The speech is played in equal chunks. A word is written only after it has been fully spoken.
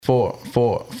Four. What's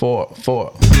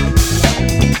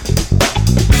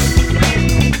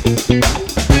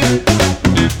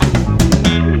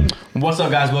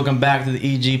up, guys? Welcome back to the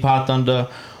EG Pot Thunder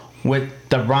with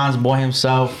the Bronze Boy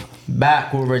himself.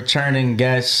 Back with returning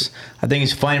guests. I think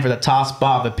he's fighting for the top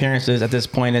spot of appearances at this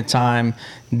point in time.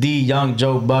 The young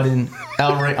Joe Budden,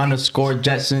 Elray _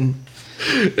 Jetson.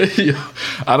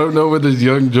 I don't know where this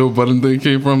young Joe Budden thing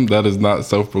came from. That is not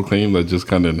self-proclaimed. I just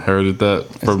kind of inherited that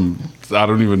from I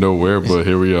don't even know where, but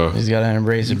here we are. He's got to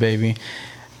embrace it, baby.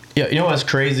 You know what's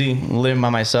crazy? Living by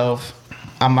myself,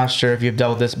 I'm not sure if you've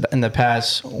dealt with this in the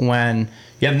past when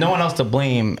you have no one else to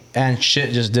blame and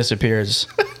shit just disappears.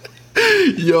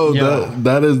 Yo,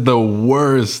 that is the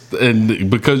worst. And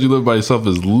because you live by yourself,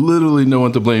 there's literally no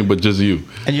one to blame but just you.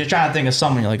 And you're trying to think of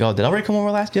someone. You're like, oh, did Elray come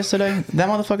over yesterday? That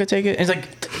motherfucker take it? And it's like,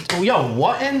 yo,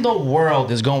 what in the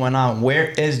world is going on?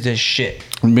 Where is this shit?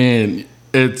 Man,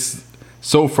 it's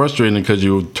so frustrating because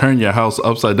you turn your house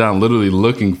upside down literally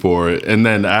looking for it. And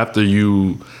then after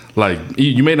you... like,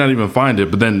 you may not even find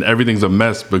it, but then everything's a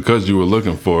mess because you were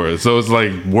looking for it. So it's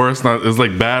like worse, it's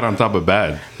like bad on top of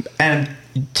bad. And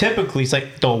typically, it's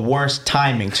like the worst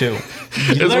timing, too.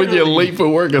 It's when you're late for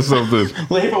work or something.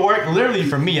 Late for work? Literally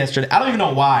for me yesterday. I don't even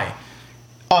know why.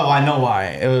 Oh, I know why.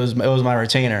 It was my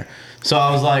retainer. So I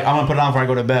was like, I'm going to put it on before I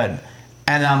go to bed.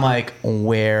 And I'm like,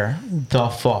 where the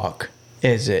fuck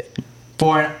is it?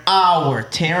 For an hour,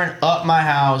 tearing up my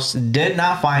house, did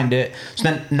not find it. So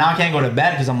then now I can't go to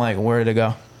bed because I'm like, where did it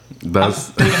go? I'm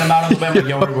thinking about it. I'm like,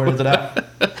 yo, where is it at?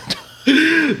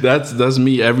 That's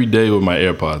me every day with my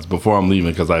AirPods before I'm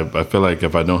leaving because I feel like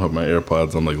if I don't have my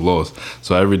AirPods, I'm like lost.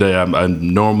 So every day I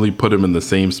normally put them in the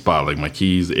same spot, like my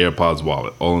keys, AirPods,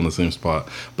 wallet, all in the same spot.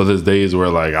 But there's days where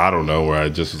like I don't know, where I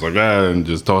just was like and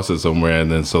just toss it somewhere,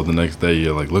 and then so the next day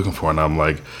you're like looking for it, and I'm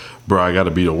like, bro, I got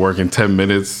to be to work in 10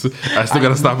 minutes. I still got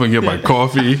to stop and get my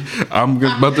coffee. I'm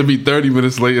about to be 30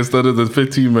 minutes late instead of the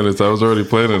 15 minutes I was already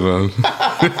planning on.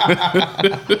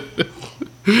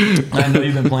 I know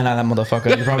you've been playing on that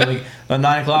motherfucker. You're probably like,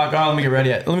 9 o'clock, let me get ready.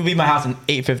 Let me leave my house at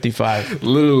 8:55.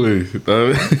 Literally.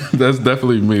 That's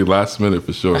definitely me, last minute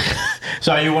for sure.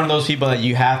 So are you one of those people that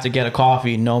you have to get a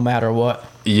coffee no matter what?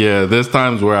 Yeah, there's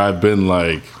times where I've been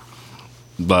like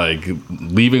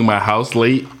leaving my house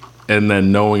late, and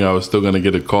then knowing I was still gonna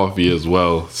get a coffee as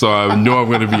well, so I know I'm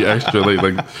gonna be extra late.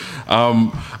 Like,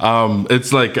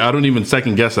 it's like I don't even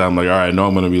second guess it. I'm like, all right, I know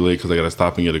I'm gonna be late because I gotta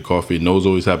stop and get a coffee. And those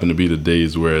always happen to be the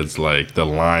days where it's like the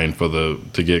line to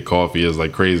get coffee is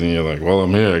like crazy, and you're like, well,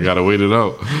 I'm here, I gotta wait it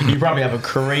out. You probably have a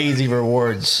crazy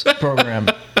rewards program.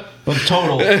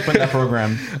 Total for that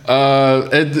program.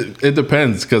 It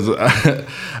depends because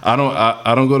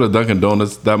I don't go to Dunkin'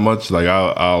 Donuts that much. Like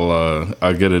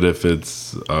I'll get it if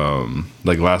it's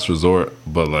like last resort,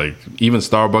 but like even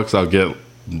Starbucks I'll get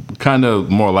kind of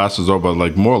more last resort, but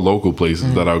like more local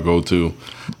places that I'll go to.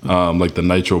 Like the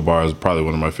Nitro Bar is probably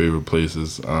one of my favorite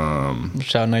places.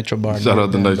 Shout out Nitro Bar. Shout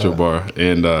out the Nitro Bar.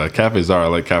 And Cafe Zara. I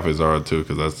like Cafe Zara too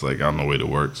because that's like on the way to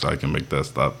work, so I can make that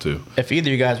stop too. If either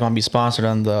of you guys want to be sponsored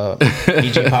on the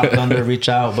EG Pop Thunder, reach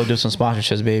out. We'll do some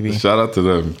sponsorships, baby. Shout out to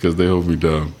them because they hold me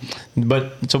down.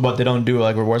 But they don't do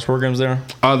like rewards programs there?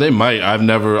 They might. I've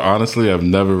never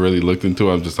really looked into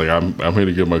it. I'm just like I'm here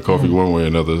to get my coffee one way or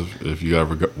another. If you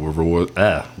got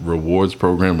rewards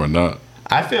program or not.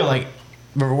 I feel like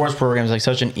the rewards program is like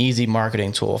such an easy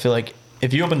marketing tool. I feel like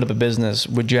if you opened up a business,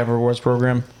 would you have a rewards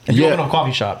program? If you open up a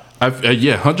coffee shop?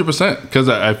 100%. Because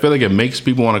I feel like it makes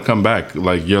people want to come back.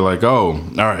 Like you're like, oh, all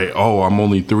right, I'm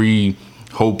only 3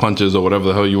 hole punches or whatever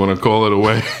the hell you want to call it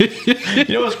away.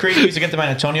 You know what's crazy? I used to get to my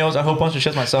Antonio's. I hole punch the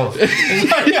shit myself.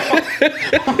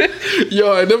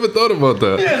 Yo, I never thought about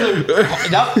that.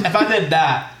 Yeah, if I did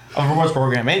that, a rewards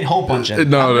program ain't hole punching.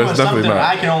 No, that's definitely not.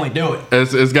 I can only do it.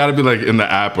 It's got to be like in the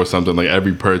app or something. Like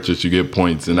every purchase you get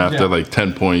points, and after like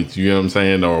 10 points, you know what I'm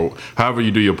saying, or however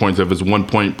you do your points. If it's 1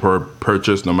 point per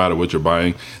purchase, no matter what you're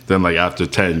buying, then like after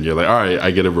 10, you're like, all right,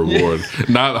 I get a reward.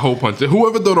 Not hole punching.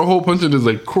 Whoever thought of hole punching is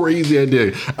a crazy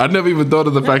idea. I never even thought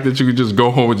of the fact that you could just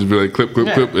go home and just be like clip,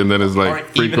 and then it's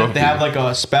like free even coffee. If they have like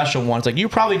a special one, it's like you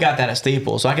probably got that at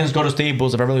Staples, so I can just go to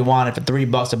Staples if I really want it for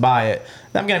 $3 to buy it.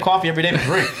 Then I'm getting coffee every day for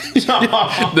free. They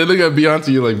look at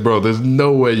Beyonce, you're like, bro, there's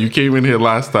no way you came in here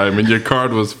last time and your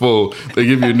card was full. They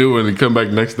give you a new one and come back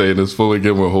next day and it's full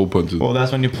again with hole punches. Well,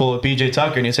 that's when you pull a PJ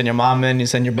Tucker and you send your mom in, you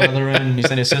send your brother in, you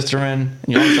send your sister in, and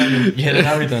you all of a sudden you hit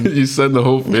everything. You send the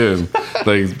whole in.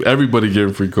 Like everybody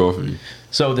getting free coffee.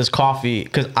 So this coffee,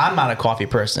 because I'm not a coffee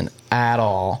person at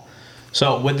all.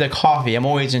 So with the coffee, I'm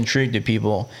always intrigued to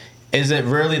people. is it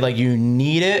really like you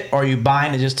need it, or are you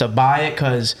buying it just to buy it?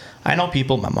 Because I know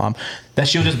people, my mom, that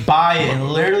she'll just buy it and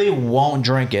literally won't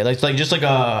drink it. Like just like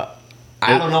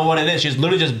I don't know what it is. She just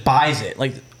literally just buys it.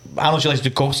 Like, I don't know if she likes to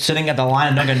go sitting at the line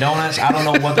of Dunkin' Donuts. I don't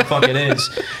know what the fuck it is.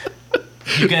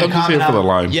 You can comment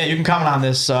on, yeah, you can comment on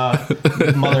this,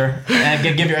 mother, and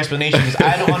give your explanation. Because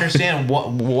I don't understand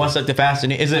what's like the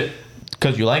fascination. Is it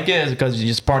because you like it? Is it because it's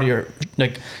just part of your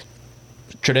like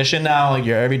tradition now, like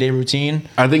your everyday routine?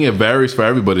 I think it varies for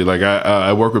everybody. Like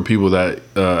I work with people that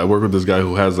I work with this guy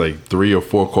who has like 3 or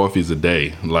 4 coffees a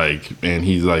day, like, and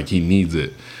he's like he needs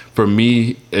it. For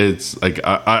me, it's like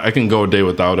I can go a day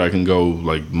without it. I can go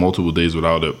like multiple days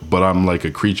without it. But I'm like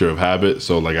a creature of habit.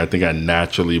 So like I think I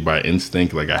naturally, by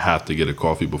instinct, like I have to get a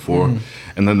coffee before.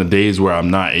 And then the days where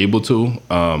I'm not able to,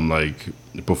 like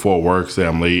before work, say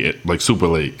I'm late, like super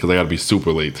late, because I got to be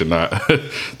super late to not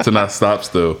to not stop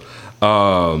still.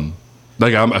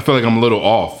 Like I feel like I'm a little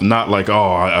off. Not like,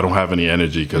 oh, I don't have any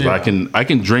energy, because I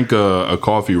can drink a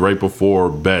coffee right before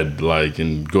bed, like,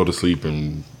 and go to sleep,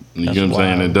 and you know what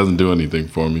I'm saying? It doesn't do anything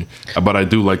for me, but I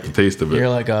do like the taste of it. You're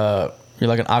like an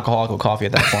alcoholic with coffee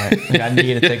at that point. Like, I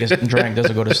need to take a drink just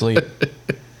to go to sleep.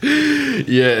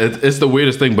 Yeah, it's the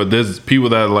weirdest thing, but there's people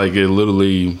that like it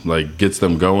literally like gets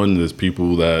them going. There's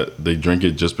people that they drink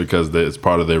it just because it's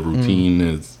part of their routine.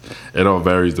 It all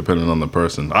varies depending on the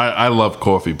person. I love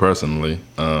coffee personally,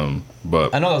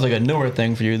 but I know that's like a newer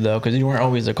thing for you though, because you weren't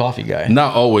always a coffee guy.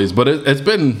 Not always, but it's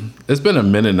been a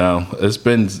minute now. It's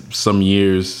been some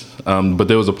years, but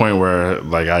there was a point where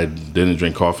like I didn't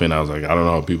drink coffee, and I was like, I don't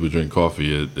know how people drink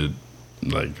coffee. It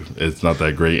like it's not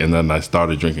that great. And then I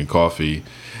started drinking coffee,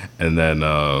 and then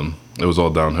it was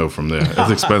all downhill from there.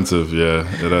 It's expensive, yeah.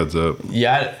 It adds up.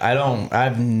 Yeah,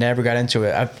 I've never got into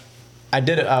it. I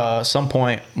did it at one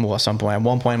point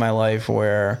in my life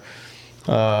where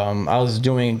I was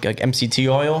doing like MCT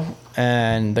oil,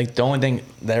 and like the only thing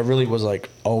that really was like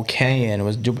okay in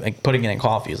was like putting it in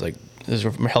coffee. Is like this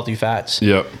is healthy fats.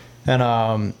 Yep.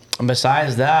 And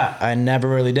besides that, I never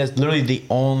really did. Literally the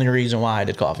only reason why I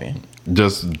did coffee.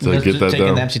 Just to get that taking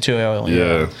down. the MCT oil.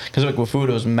 Yeah. Because like with food,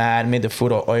 it was mad. Made the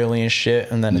food all oily and shit.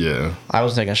 And then I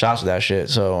was taking shots with that shit.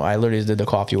 So I literally just did the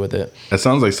coffee with it. It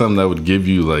sounds like something that would give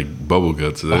you like bubble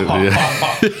guts. Yeah.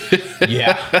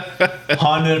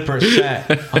 100%.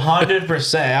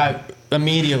 100%.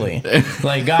 Immediately.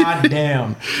 Like,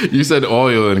 goddamn. You said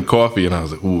oil and coffee, and I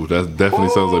was like, ooh, that definitely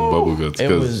sounds like bubble guts. It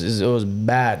was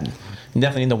bad. You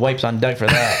definitely need the wipes on deck for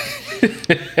that.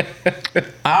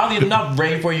 I don't even know,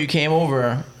 right before you came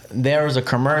over, there was a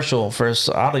commercial for,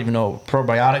 I don't even know,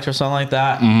 probiotics or something like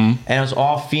that. And it was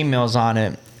all females on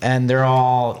it. And they're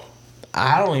all,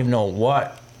 I don't even know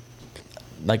what,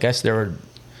 I guess they were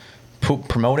poop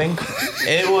promoting.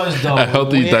 It was the a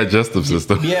healthy digestive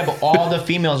system. Yeah, but all the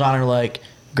females on it are like,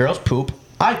 girls poop.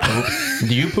 I poop.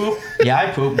 Do you poop? Yeah,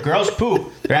 I poop. Girls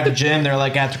poop. They're at the gym. They're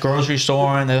like at the grocery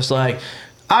store, and they're just like,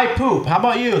 I poop. How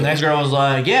about you? The next girl was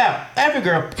like, yeah, every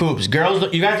girl poops. Girls,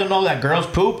 you guys don't know that girls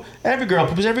poop? Every girl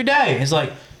poops every day. It's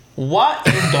like, what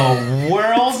in the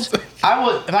world? If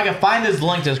I can find this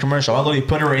link to this commercial, I'll literally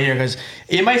put it right here, because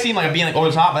it might seem like I'm being like over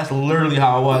the top, but that's literally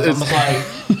how it was. I'm just like,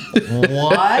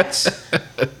 what?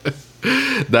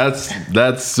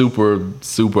 That's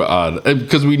super odd,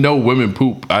 because we know women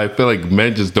poop. I feel like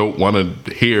men just don't want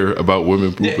to hear about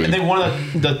women pooping. I think one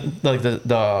of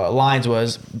the lines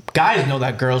was, guys know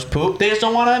that girls poop, they just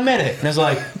don't want to admit it. And it's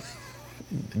like,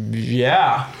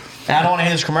 yeah. And I don't want to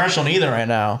hear this commercial either right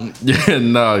now. Yeah,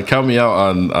 no, count me out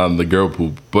on the girl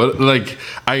poop. But like,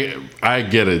 I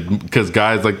get it, because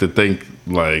guys like to think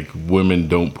like women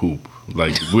don't poop.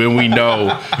 Like, when we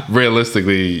know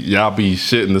realistically y'all be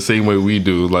shitting the same way we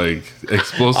do, like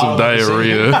explosive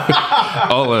diarrhea,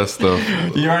 all that stuff.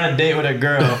 You're on a date with a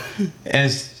girl,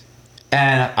 and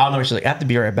I don't know, she's like, I have to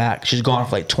be right back. She's gone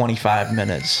for like 25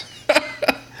 minutes.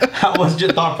 What's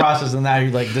your thought process in that?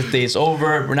 You're like, this date's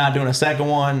over, we're not doing a second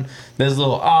one, this is a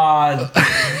little odd.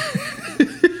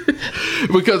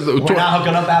 Because we're not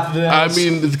hooking up after this. I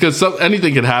mean, because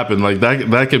anything can happen. Like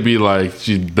that could be like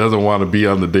she doesn't want to be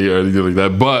on the date or anything like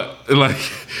that. But like,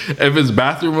 if it's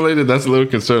bathroom related, that's a little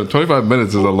concerned. 25 minutes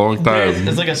is a long time.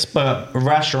 It's like a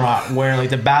restaurant where like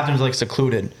the bathroom's like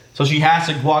secluded, so she has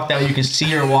to walk that way. You can see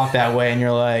her walk that way, and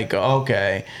you're like,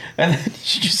 okay. And then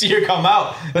you see her come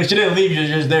out, like she didn't leave. You're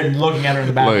just there looking at her in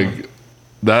the bathroom. Like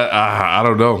that, I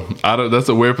don't know. That's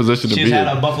a weird position to be in. She's had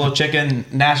a buffalo chicken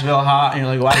Nashville hot, and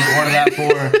you're like, why did you order that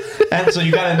for? And so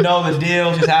you gotta know the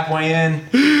deal. She's halfway in.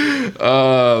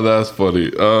 That's funny.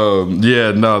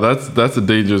 Yeah, no, that's a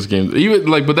dangerous game. Even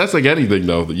like, but that's like anything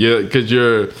though. Yeah, because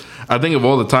I think of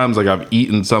all the times like I've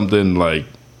eaten something like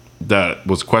that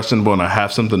was questionable and I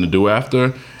have something to do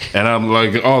after, and I'm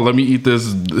like, oh, let me eat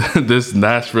this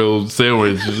Nashville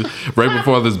sandwich right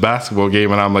before this basketball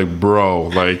game, and I'm like, bro,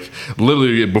 like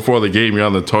literally before the game you're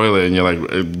on the toilet and you're like,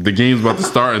 the game's about to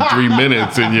start in 3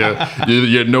 minutes and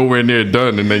you're nowhere near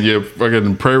done, and then you're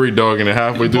fucking prairie dogging it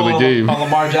halfway through the game.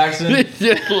 Lamar Jackson.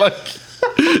 Yeah, like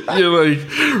you're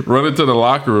like running to the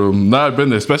locker room. Nah, I've been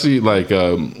there, especially like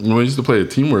when we used to play at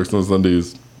Teamworks on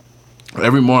Sundays.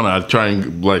 Every morning I try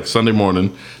and, like Sunday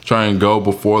morning, try and go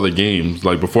before the games,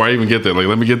 like before I even get there, like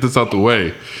let me get this out the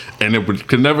way, and it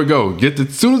could never go.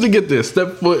 As soon as I get there,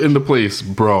 step foot into place,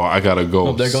 bro, I gotta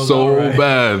go so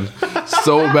bad,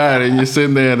 so bad, and you're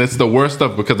sitting there, and it's the worst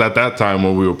stuff because at that time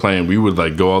when we were playing, we would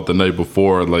like go out the night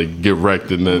before, like get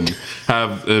wrecked, and then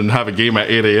have a game at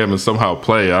 8 a.m. and somehow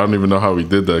play. I don't even know how we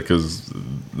did that because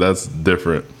that's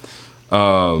different.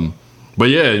 But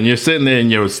yeah, and you're sitting there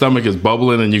and your stomach is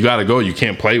bubbling and you gotta go. You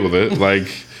can't play with it. Like,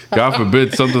 God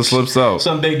forbid something slips out.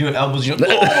 Some big dude elbows you.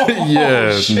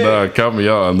 Yeah, nah, count me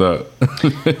out on that.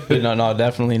 No,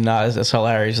 definitely not. It's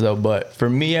hilarious though. But for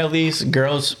me, at least,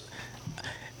 girls,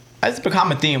 it's become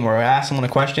a theme where I ask someone a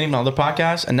question, even on other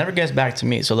podcasts, and never gets back to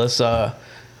me. So let's, I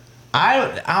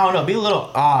don't know, be a little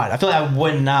odd. I feel like I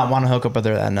would not want to hook up with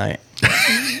her that night.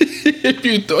 If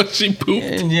you thought she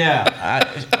pooped. Yeah.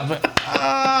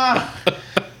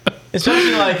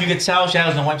 Especially like you could tell she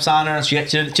has no wipes on her. She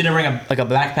didn't bring a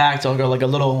backpack or like a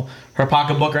little her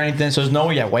pocketbook or anything. So there's no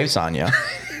way you have wipes on you.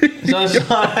 So it's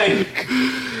like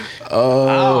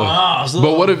I don't know.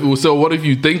 But what if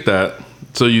you think that?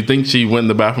 So you think she went in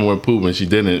the bathroom and poop and she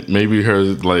didn't? Maybe her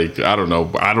like I don't know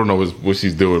what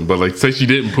she's doing, but like say she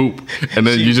didn't poop and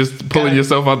then you just pulling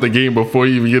yourself out the game before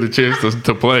you even get a chance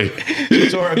to play. She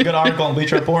saw a good article on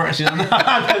Bleacher Report and she's on the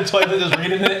toilet just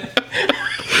reading it.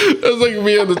 It's like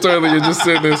me on the toilet. You're just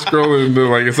sitting there scrolling, and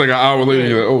like it's like an hour later.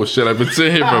 You're like, oh shit, I've been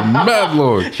sitting here for mad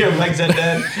long. Your legs are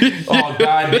dead. Oh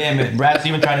god damn it! Brad's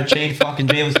even trying to change fucking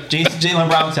Jaylen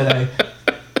Brown today.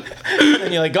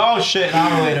 And you're like, oh shit, an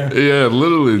hour later. Yeah,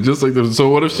 literally, just like this. So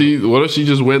what if she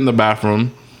just went in the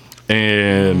bathroom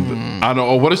and I don't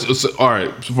know. All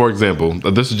right, for example,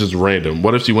 this is just random.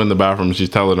 What if she went in the bathroom and she's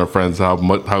telling her friends how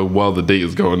well the date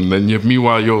is going, and then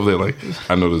meanwhile you're over there like,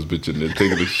 I know this bitch in there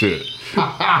taking a shit.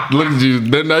 Look at you.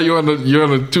 Then now you're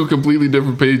on two completely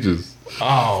different pages.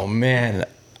 Oh man.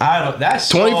 That's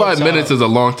 25 minutes is a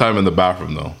long time in the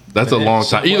bathroom, though. That's a long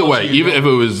time. Either way, even if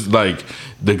it was like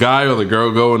the guy or the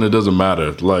girl going, it doesn't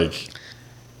matter. Like,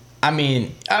 I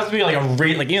mean, I was being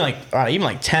like even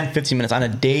like 10, 15 minutes on a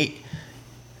date.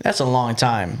 That's a long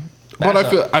time. But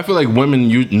I feel like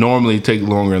women you normally take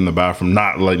longer in the bathroom.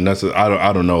 Not like necessarily.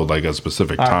 I don't know like a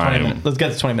specific time. Let's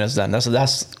get to 20 minutes then.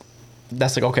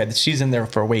 That's like, okay, she's in there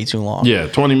for way too long. Yeah,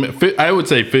 20 minutes. I would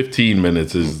say 15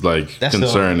 minutes is like that's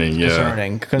concerning.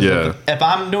 Concerning. Because if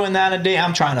I'm doing that a day,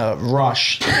 I'm trying to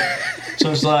rush.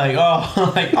 So it's like,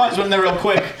 I just went there real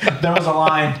quick. There was a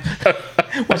line.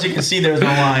 Once you can see, there's no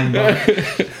line. But,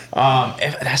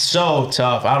 that's so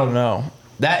tough. I don't know.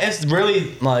 That is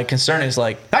really like concerning. It's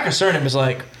like, not concerning, but it's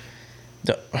like,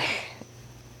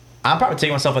 I'm probably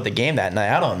taking myself at the game that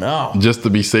night. I don't know. Just to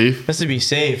be safe? Just to be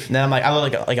safe. And then I'm like, I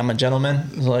look like I'm a gentleman.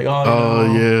 It's like,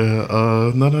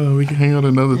 yeah. No, we can hang out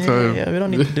another time. Yeah, we don't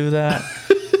need to do that.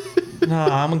 No,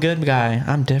 I'm a good guy.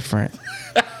 I'm different.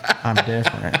 I'm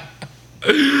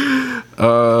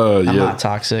not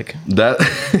toxic.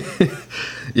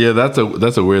 Yeah, that's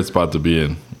a weird spot to be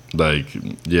in. Like,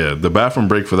 yeah, the bathroom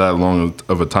break for that long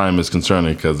of a time is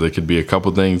concerning because it could be a couple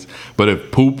things. But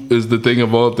if poop is the thing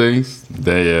of all things,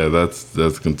 then yeah,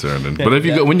 that's concerning. Yeah,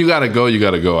 but when you gotta go, you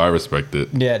gotta go. I respect it.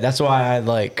 Yeah, that's why I have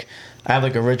like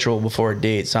a ritual before a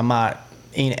date. So I'm not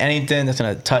eating anything that's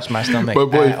gonna touch my stomach. But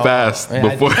boy, fast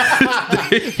before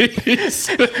dates.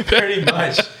 Pretty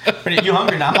much. You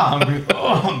hungry now? I'm not hungry.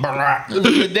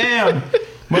 Oh, damn.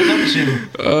 What's up with you?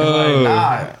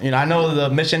 Like, nah, I know the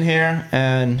mission here,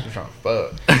 and I'm trying to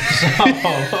fuck.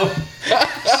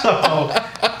 So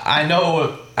I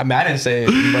know. I mean, I didn't say it,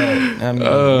 but I mean,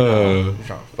 I'm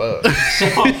trying to fuck. So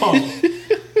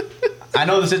I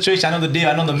know the situation. I know the deal.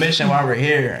 I know the mission why we're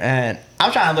here, and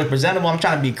I'm trying to look presentable. I'm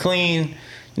trying to be clean.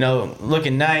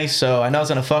 Looking nice. So I know it's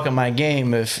gonna fuck up my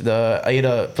game if I eat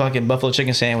a fucking buffalo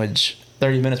chicken sandwich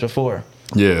 30 minutes before.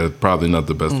 Yeah, probably not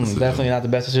the best decision. Definitely not the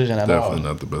best decision at all. Definitely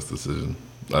not the best decision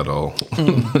at all.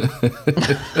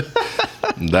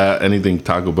 That anything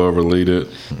Taco Bell related,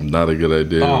 not a good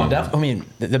idea. Oh, I mean,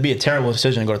 that'd be a terrible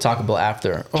decision to go to Taco Bell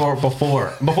after or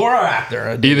before or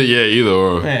after. Either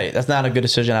or. Hey, that's not a good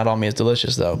decision at all. I mean, it's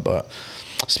delicious though. But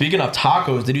speaking of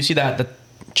tacos, did you see that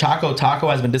Choco Taco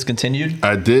has been discontinued.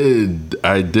 I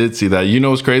did see that. You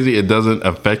know what's crazy? It doesn't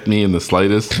affect me in the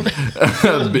slightest.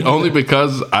 Only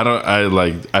because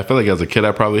I feel like as a kid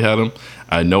I probably had them.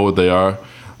 I know what they are.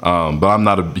 But I'm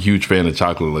not a huge fan of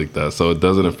chocolate like that, so it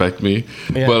doesn't affect me.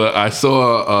 Yeah. But I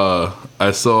saw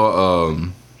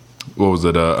what was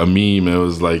it? A meme. It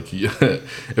was like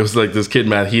this kid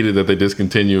mad heated that they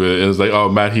discontinued it. It was like, oh,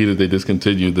 mad heated they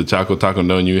discontinued the Choco Taco,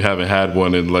 knowing you haven't had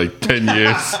one in like 10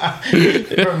 years.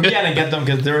 For me, I didn't get them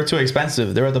because they were too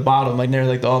expensive. They were at the bottom, like near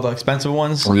like all the expensive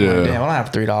ones. Yeah. Like, damn, I don't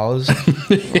have $3.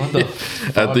 What the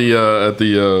fuck? At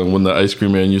the when the ice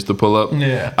cream man used to pull up.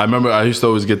 Yeah. I remember I used to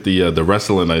always get the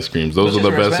wrestling ice creams. Those were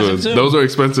the best ones. Too. Those are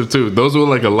expensive too. Those were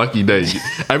like a lucky day.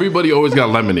 Everybody always got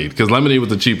lemonade because lemonade was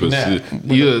the cheapest. Yeah.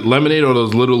 Either lemonade or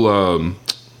those little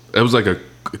it was like a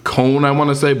cone, I want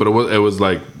to say, but it was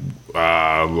like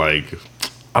I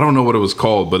don't know what it was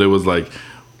called, but it was like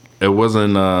it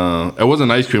wasn't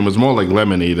ice cream. It was more like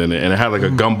lemonade in it, and it had like a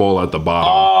gumball at the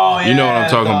bottom. Oh, yeah, you know what I'm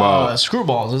talking about?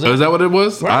 Screwballs. Is it? Is that what it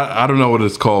was? I don't know what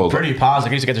it's called. Pretty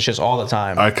positive. I used to get the shits all the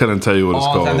time. I couldn't tell you what it's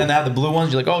called. And then they have the blue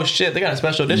ones. You're like, oh shit, they got a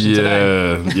special edition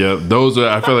today. Yeah. Those are.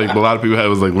 I feel like a lot of people had. It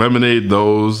was like lemonade,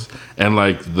 those, and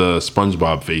like the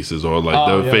SpongeBob faces, or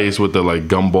like the face with the like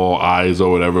gumball eyes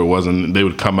or whatever it was, and they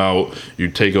would come out. You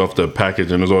take off the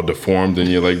package and it's all deformed, and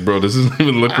you're like, bro, this doesn't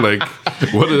even look like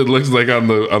what it looks like on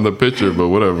the picture, but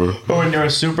whatever. Or when they were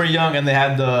super young and they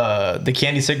had the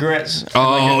candy cigarettes.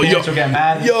 Oh, like your parents would get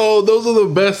mad. Yo, those are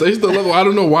the best. I used to love them. I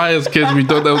don't know why as kids we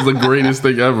thought that was the greatest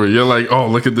thing ever. You're like, oh,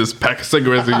 look at this pack of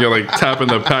cigarettes, and you're like tapping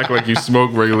the pack like you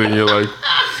smoke regularly, and you're like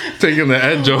taking the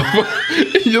edge off.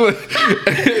 You're like,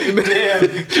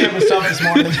 damn, can't myself this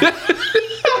morning.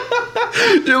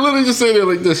 You're literally just sitting there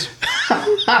like this.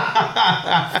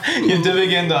 You're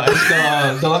dipping in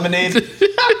the lemonade.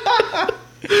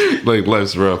 Like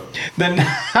life's rough. Then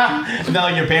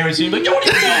like your parents, you like, yo, what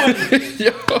are you doing?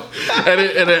 Yo, and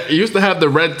it used to have the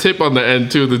red tip on the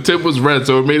end too. The tip was red,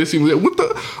 so it made it seem like, what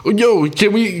the? Yo,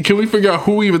 can we figure out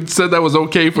who even said that was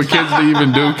okay for kids to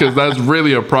even do? Because that's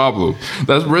really a problem.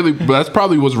 That's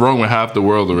probably what's wrong with half the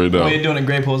world right now. What are you doing a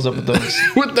great pulls up with those?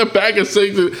 With the bag of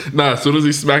cigs. Nah, as soon as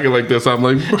he smack it like this, I'm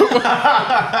like, bro.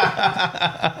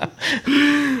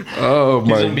 Oh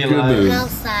my goodness.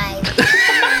 Outside.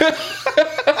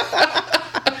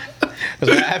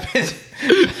 That's what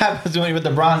happens when you're with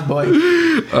the bronze boy.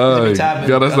 Gotta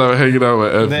stop hanging out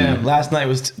with Effie. Damn, last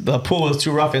night the pool was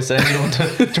too rough. I said I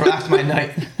needed to relax my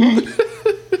night.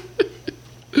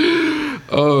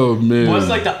 Oh man.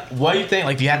 What do you think?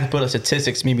 Like, if you had to put a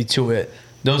statistics maybe to it,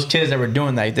 those kids that were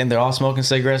doing that, you think they're all smoking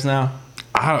cigarettes now?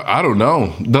 I don't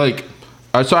know. Like,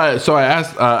 so I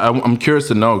asked. I'm curious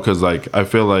to know because like I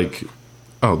feel like.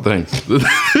 Oh, thanks.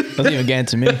 Doesn't even get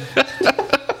into me.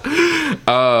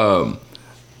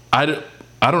 I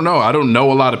don't know. I don't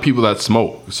know a lot of people that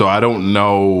smoke, so I don't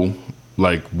know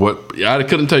like what. I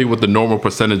couldn't tell you what the normal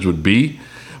percentage would be,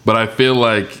 but I feel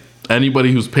like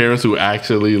anybody whose parents who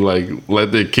actually like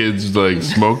let their kids like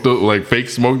smoke like fake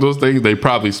smoke those things, they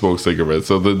probably smoke cigarettes.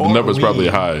 So the number's probably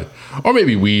high, or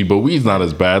maybe weed, but weed's not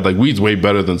as bad. Like weed's way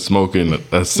better than smoking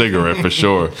a cigarette for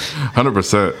sure,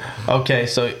 100%. Okay,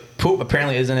 so poop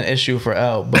apparently isn't an issue for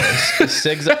Elle, but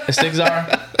cigs are.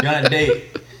 You're on a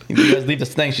date. You guys leave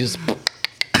this thing. She's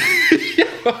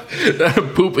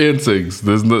poop and cigs.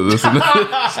 There's no. No,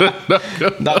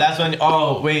 that's when.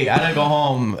 Oh wait, I didn't go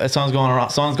home. Someone's going on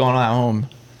at home.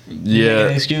 Yeah.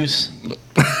 An excuse.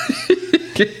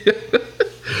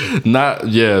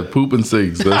 Poop and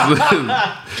cigs.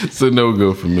 It's a no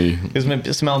go for me.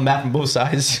 It's smelling bad from both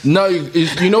sides. No,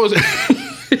 you know what's.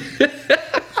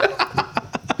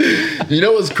 You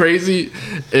know what's crazy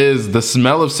is the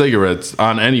smell of cigarettes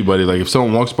on anybody. Like if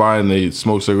someone walks by and they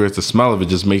smoke cigarettes, the smell of it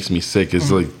just makes me sick.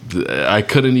 It's like I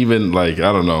couldn't even like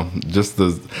I don't know.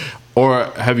 Or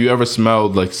have you ever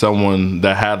smelled like someone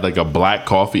that had like a black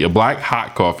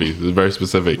hot coffee? It's very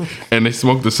specific, and they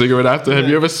smoked the cigarette after. Have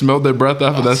you ever smelled their breath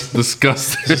after? That's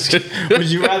disgusting.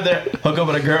 Would you rather hook up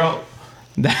with a girl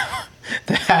that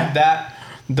had that?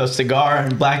 The cigar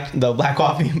and the black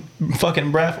coffee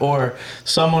fucking breath, or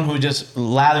someone who just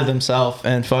lathered themselves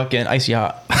in fucking icy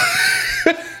hot?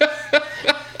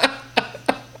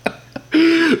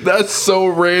 That's so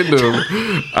random.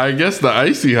 I guess the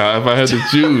icy hot if I had to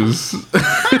choose.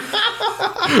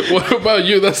 What about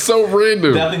you? That's so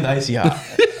random. Definitely the icy hot.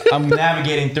 I'm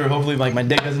navigating through. Hopefully like my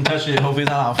dick doesn't touch it. Hopefully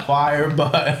it's not on fire,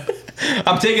 but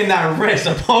I'm taking that risk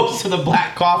opposed to the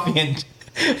black coffee and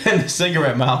the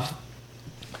cigarette mouth.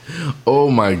 Oh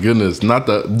my goodness! Not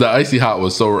the icy hot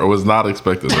was not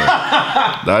expected.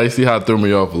 Right? The icy hot threw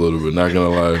me off a little bit. Not gonna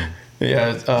lie.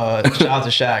 Yeah, shout out to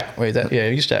Shaq. Wait,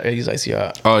 he's Icy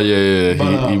Hot. Oh yeah.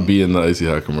 But, He'd be in the Icy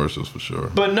Hot commercials for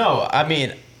sure. But no, I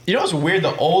mean, you know what's weird?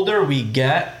 The older we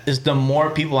get, is the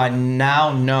more people I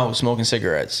now know smoking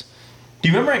cigarettes. Do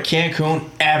you remember in Cancun,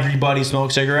 everybody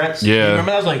smoked cigarettes? Yeah. You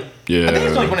remember that was like, yeah. I think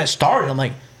it's like when it started. I'm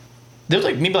like, there's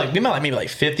like maybe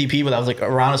 50 people that was like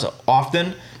around us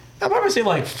often. I probably say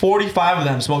like 45 of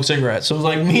them smoke cigarettes. So it was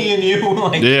like me and you.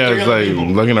 Like yeah, it's like people.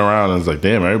 Looking around and it's like,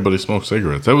 damn, everybody smokes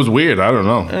cigarettes. That was weird. I don't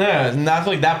know. Yeah, and I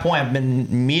feel like at that point I've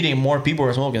been meeting more people who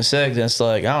are smoking cigs, and it's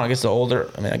like, I don't know, I guess the older,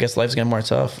 I guess life's getting more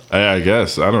tough. I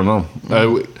guess. I don't know.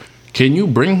 Can you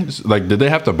bring, like, did they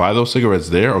have to buy those cigarettes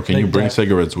there, or can you bring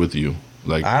cigarettes with you?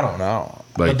 Like, I don't know.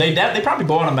 Like, but they probably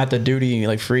bought them at the duty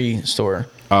like free store.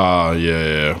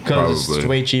 Yeah. Because it's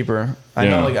way cheaper. I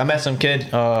know, like, I met some kid,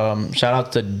 shout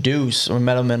out to Deuce. We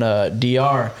met him in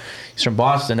DR. He's from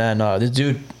Boston, and this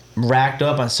dude racked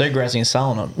up on cigarettes and he's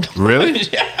selling them. Really?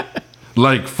 Yeah.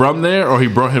 Like from there, or he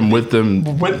brought him with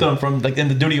them? With them from like in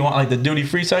the duty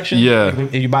free section. Yeah.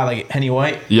 Like, if you buy like Henny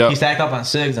White, yeah, he stacked up on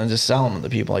cigs and just selling them to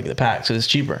people like the packs because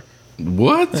it's cheaper.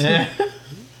 What? Yeah.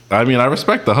 I mean, I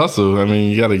respect the hustle. I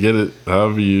mean, you got to get it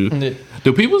however you. Yeah.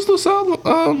 Do people still sell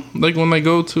like when they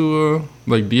go to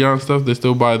like Dion stuff? They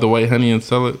still buy the white Henny and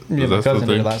sell it? Yeah, my cousin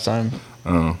did it last time.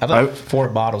 I have like 4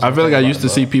 bottles. I feel like I used to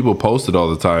see people post it all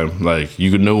the time. Like you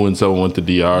could know when someone went to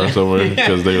DR somewhere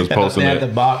because they was posting they it. had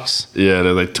the box. Yeah,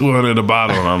 they're like $200 a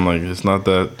bottle, and I'm like, it's not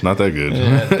that good.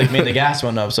 Yeah, they made the gas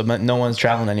one up, so no one's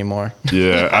traveling anymore.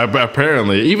 Yeah,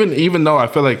 apparently, even though I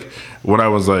feel like when I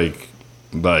was like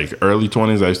early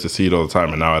 20s, I used to see it all the time,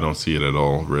 and now I don't see it at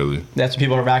all, really. That's what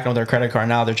people are racking on their credit card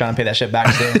now. They're trying to pay that shit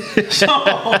back still. So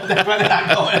they're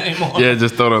not going anymore. Yeah,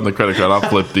 just throw it on the credit card. I'll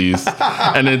flip these.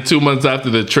 And then 2 months after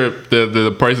the trip,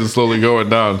 the price is slowly going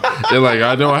down. They're like,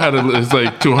 I know I had it's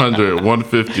like 200,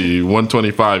 150,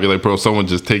 125. You're like, bro, someone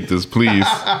just take this, please.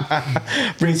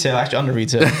 Retail, actually under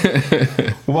retail.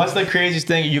 What's the craziest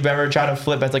thing you've ever tried to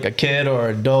flip as like a kid or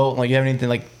adult? Like, you have anything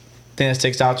like thing that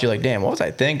sticks out to you, like, damn, what was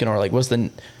I thinking? Or like, what's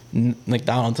the like,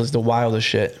 I don't know, the wildest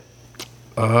shit?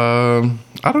 I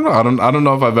don't know. I don't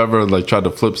know if I've ever like tried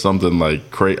to flip something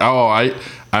like crazy. Oh, I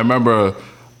remember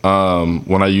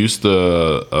when I used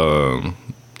to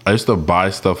buy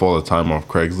stuff all the time off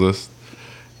Craigslist,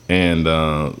 and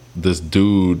this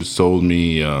dude sold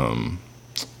me.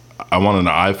 I wanted an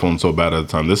iPhone so bad at the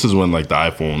time. This is when like the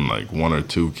iPhone like 1 or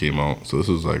 2 came out, so this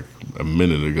was like a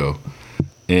minute ago.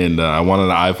 And I wanted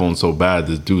an iPhone so bad.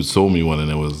 This dude sold me one,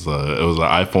 and it was an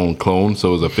iPhone clone, so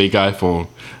it was a fake iPhone.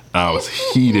 I was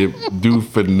heated. Dude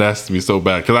finessed me so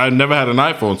bad because I never had an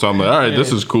iPhone, so I'm like, all right,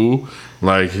 this is cool.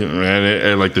 Like,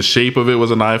 and like the shape of it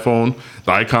was an iPhone.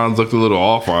 The icons looked a little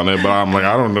off on it, but I'm like,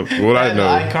 I don't know what I know.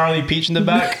 iCarly Peach in the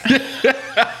back.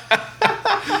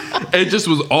 It just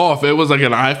was off. It was like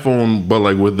an iPhone, but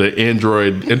like with the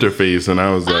Android interface, and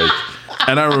I was like,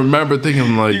 and I remember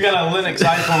thinking like, you got a Linux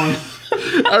iPhone.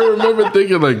 I remember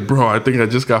thinking like, bro, I think I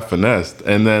just got finessed.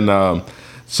 And then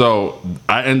so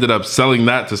I ended up selling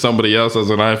that to somebody else as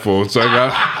an iPhone. So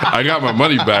I got my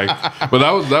money back. But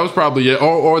that was probably it.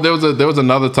 Or there was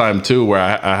another time too where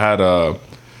I had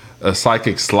a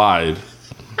Psychic Slide,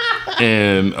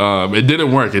 and it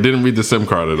didn't work. It didn't read the SIM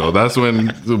card at all. That's when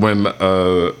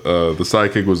the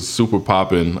Psychic was super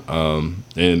popping,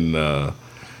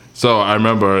 so I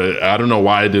remember, I don't know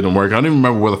why it didn't work. I don't even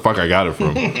remember where the fuck I got it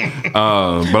from.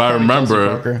 But I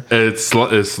remember it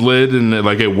slid and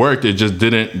it worked. It just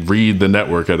didn't read the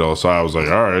network at all. So I was like,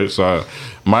 all right. So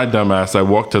my dumb ass, I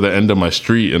walked to the end of my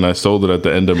street and I sold it at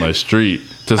the end of my street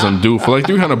to some dude for like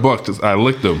 $300. I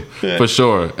licked him for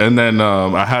sure. And then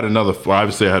I had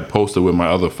obviously I had posted with my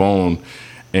other phone.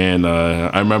 And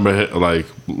I remember like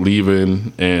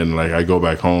leaving, and like I go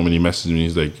back home and he messaged me.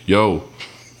 He's like, yo.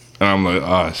 And I'm like,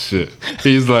 oh, shit.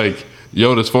 He's like,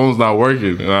 yo, this phone's not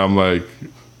working. And I'm like,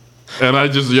 and I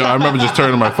remember just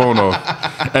turning my phone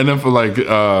off. And then for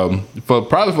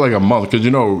probably for like a month, because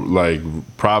like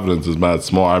Providence is mad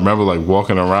small. I remember like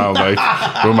walking around like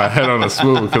with my head on a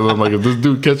swivel, because I'm like, if this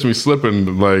dude catch me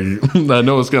slipping, like I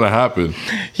know it's gonna happen.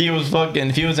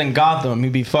 If he was in Gotham,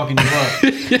 he'd be fucking you up.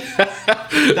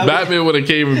 Batman would have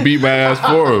came and beat my ass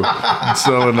for him.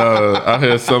 Out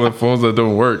here selling phones that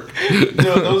don't work. Dude,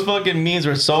 those fucking memes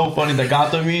were so funny. The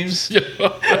Gotham memes.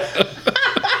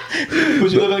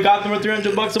 Would you live in Gotham for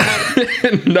 $300 a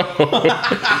month? No,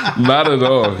 not at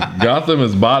all. Gotham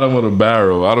is bottom of the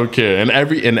barrel. I don't care. And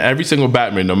every single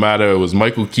Batman, no matter it was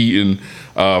Michael Keaton,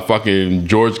 fucking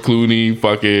George Clooney,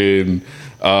 fucking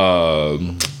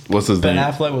what's his name?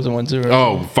 Ben Affleck was the one too. Right?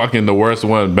 Oh, fucking the worst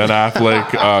one. Ben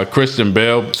Affleck, Christian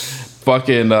Bale.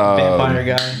 Fucking Vampire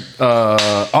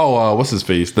guy. What's his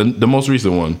face? The most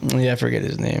recent one. Yeah, I forget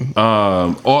his name.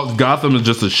 All Gotham is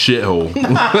just a shithole.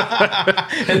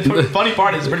 And the funny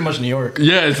part is it's pretty much New York.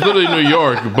 Yeah, it's literally New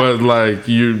York, but like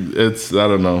it's I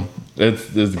don't know.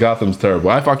 It's Gotham's terrible.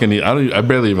 I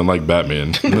barely even like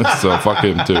Batman, so fuck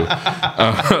him too.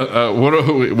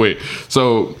 Wait.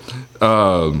 So,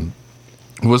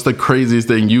 what's the craziest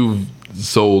thing you've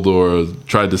sold or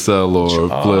tried to sell or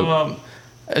flip?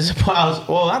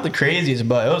 Not the craziest,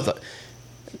 but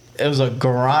it was a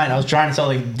grind. I was trying to sell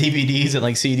like DVDs and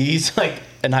like CDs like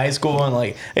in high school, and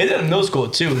like it did in middle school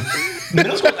too.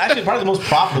 Middle school is actually probably the most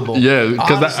profitable. Yeah,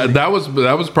 because that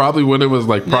was probably when it was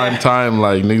like prime time.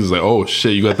 Like niggas was like, oh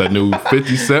shit, you got that new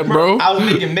 50 Cent, bro. I was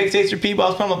making mixtapes for people. I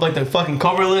was putting up like the fucking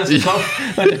cover list,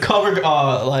 like the cover,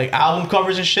 like album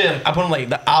covers and shit. I put them like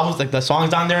the albums, like the songs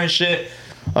down there and shit.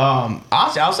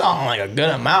 Honestly, I was selling like a good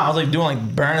amount. I was like doing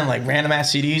like burning like random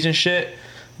ass CDs and shit.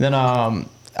 Then I don't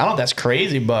know if that's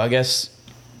crazy, but I guess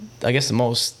the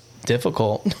most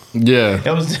difficult. Yeah,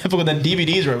 it was difficult. Then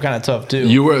DVDs were kind of tough too.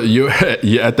 You were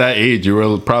at that age. You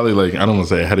were probably like, I don't want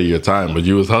to say ahead of your time, but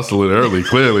you was hustling early,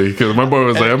 clearly. Because my boy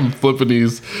was like, I'm flipping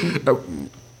these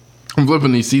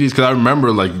CDs because I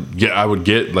remember like I would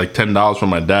get like $10 from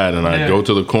my dad, and I'd go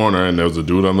to the corner, and there was a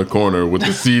dude on the corner with the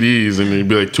CDs, and he'd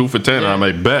be like 2 for $10. And I'm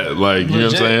like, bet, like you know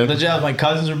what I'm saying? Legit, my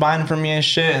cousins were buying them from me and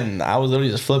shit, and I was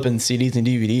literally just flipping CDs and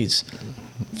DVDs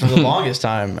for the longest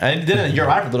time. I did it in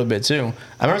Elray for a little bit too.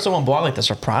 I remember someone bought like the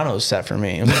Sopranos set for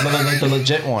me. It was like the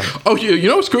legit one. Oh, you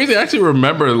know what's crazy? I actually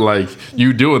remember like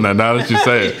you doing that now that you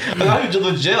say it. But I was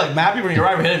legit, like mad people in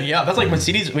Elray were hitting me up. That's like when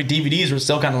DVDs were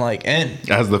still kind of like in.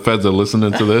 As the feds are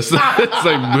listening to this, it's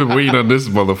like been waiting on this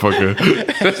motherfucker.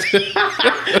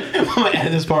 I'm gonna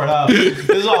edit this part out. This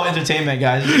is all entertainment,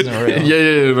 guys. This isn't real.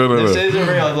 Yeah, no. This isn't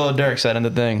real, like Lil Durk said in the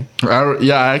thing.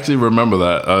 I actually rember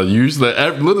that. You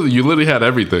literally had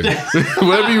everything.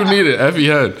 Whatever you needed, Effie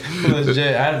had.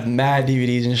 Legit, I had mad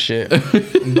DVDs and shit.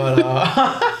 But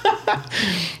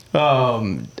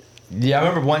yeah, I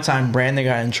remember one time Brandon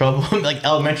got in trouble in like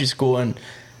elementary school, and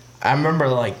I remember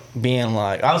like being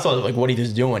like, I was like, what he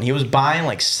was doing. He was buying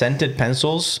like scented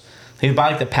pencils. He would buy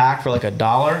like the pack for like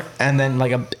 $1, and then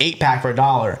like a 8-pack for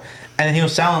 $1, and then he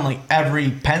was selling like every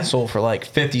pencil for like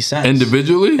 50 cents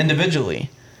individually.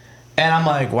 And I'm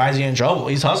like, why is he in trouble?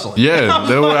 He's hustling. Yeah,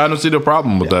 I don't see the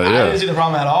problem with that. Yeah, I didn't see the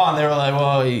problem at all. And they were like,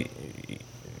 well, you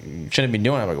shouldn't be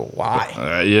doing it. I'm like,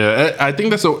 why? Yeah, I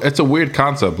think it's a weird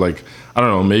concept. Like, I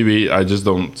don't know, maybe I just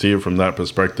don't see it from that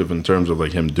perspective in terms of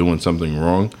like him doing something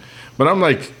wrong. But I'm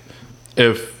like,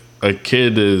 if a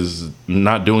kid is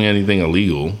not doing anything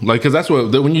illegal, like, because that's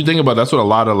what, when you think about it, that's what a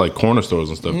lot of like corner stores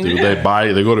and stuff do. Yeah.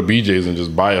 They go to BJ's and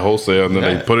just buy it wholesale, and then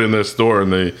they put it in their store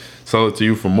and they sell it to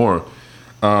you for more.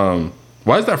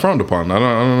 Why is that frowned upon? I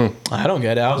don't know. I don't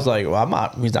get it. I was like, well,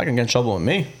 he's not gonna get in trouble with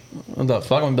me. What the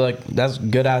fuck? I'm gonna be like, that's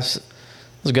good ass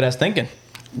thinking.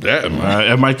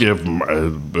 Yeah, it might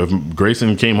if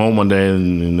Grayson came home one day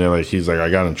and they're like, he's like,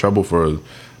 I got in trouble for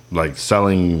like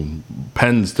selling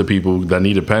pens to people that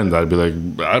needed pens. I'd be like,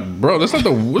 bro, that's not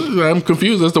I'm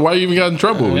confused as to why you even got in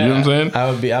trouble. You know what I'm saying? I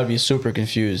would be super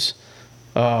confused.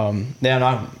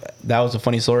 That was a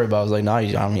funny story, but I was like, no, I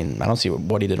don't see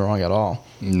what he did wrong at all.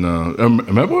 No,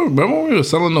 remember when we were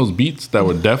selling those beats that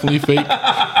were definitely fake,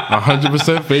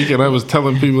 100% fake, and I was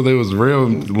telling people they was real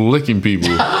and licking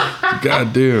people.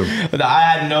 God damn. But I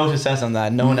had no success on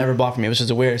that. No one ever bought from me. It was just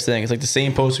the weirdest thing. It's like the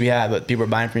same post we had, but people were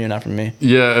buying from you, not from me.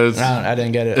 Yeah, I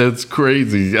didn't get it. It's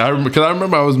crazy. Because I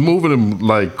remember I was moving them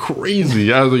like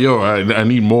crazy. I was like, yo, I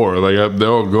need more. Like they're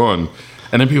all gone.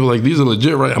 And then people were like, these are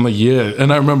legit, right? I'm like, yeah.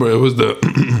 And I remember it was the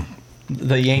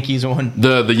Yankees one.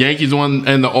 The Yankees one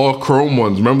and the all chrome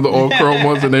ones. Remember the all chrome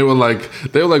ones? And they were like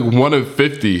 1 of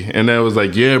 50. And I was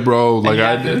like, yeah, bro. Like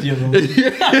I 50 of them.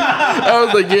 I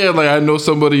was like, yeah, like I know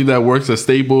somebody that works at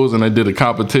Staples, and I did a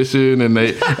competition, and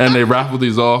they raffled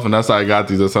these off, and that's how I got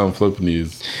these. That's how I'm flipping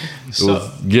these. It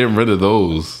was getting rid of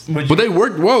those. But they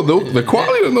worked well. The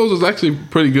quality of those was actually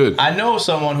pretty good. I know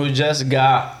someone who just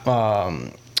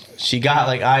got she got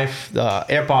like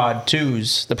AirPod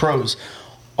 2s, the Pros,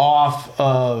 off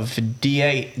of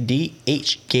DH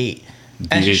Gate.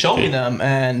 And she showed me them,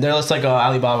 and they're just like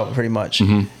Alibaba pretty much.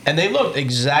 Mm-hmm. And they looked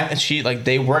exact, and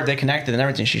they connected and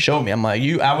everything. She showed me. I'm like,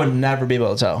 I would never be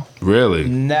able to tell. Really?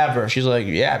 Never. She's like,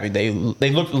 yeah, I mean, they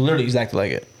looked literally exactly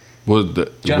like it.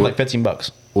 She got like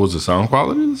 $15. Was the sound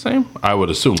quality the same? I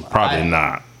would assume probably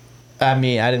not. I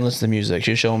mean, I didn't listen to the music.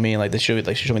 She showed me she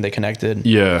showed me they connected.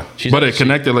 Yeah, but it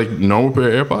connected like normal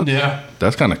pair of AirPods. Yeah,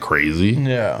 that's kind of crazy.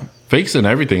 Yeah, fakes and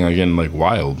everything are getting like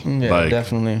wild. Yeah, like,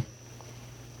 definitely.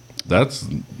 That's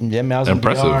Yeah, man, I was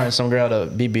impressive. in BR and some girl had a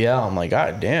BBL. I'm like,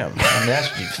 God damn. I mean,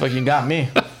 that's you fucking got me.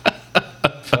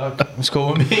 Fuck, it's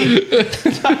cool with me.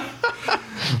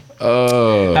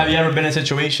 Have you ever been in a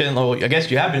situation? Well, I guess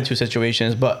you have been in two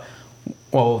situations, but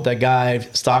that guy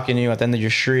stalking you at the end of your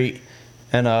street,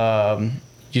 and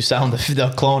you sound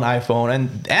the clone iPhone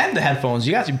and the headphones.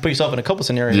 You got to put yourself in a couple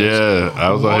scenarios. Yeah,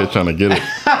 I was out here trying to get it.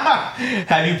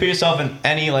 Have you put yourself in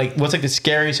any what's the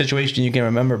scariest situation you can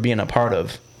remember being a part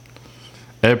of?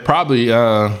 It probably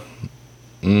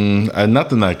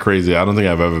nothing that crazy. I don't think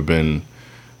I've ever been.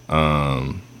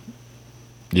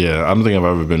 Yeah, I don't think I've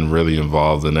ever been really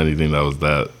involved in anything that was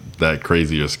that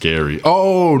crazy or scary.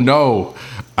 Oh no,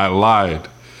 I lied.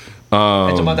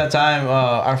 It's about that time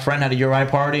our friend had a Elray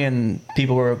party and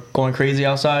people were going crazy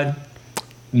outside.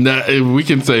 Nah, we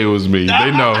can say it was me.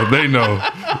 They know.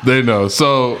 They know.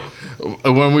 So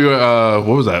when we were,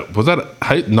 what was that? Was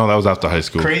that no? That was after high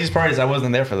school. Craziest parties. I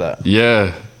wasn't there for that.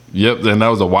 Yeah. Yep. And that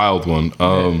was a wild one.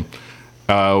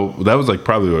 That was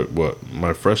probably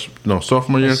my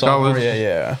sophomore year in college.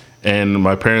 Yeah. And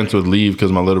my parents would leave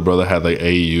because my little brother had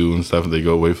AAU and stuff, and they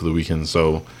go away for the weekend.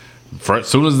 So as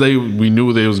soon as we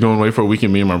knew they was going away for a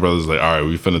weekend, me and my brother's like, all right,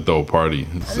 we finna throw a party.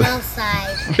 I'm outside.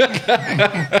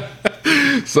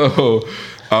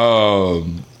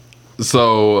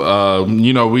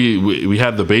 We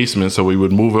had the basement, so we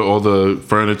would move all the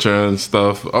furniture and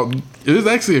stuff. There's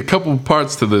actually a couple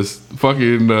parts to this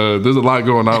fucking. There's a lot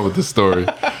going on with this story. We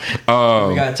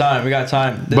got time.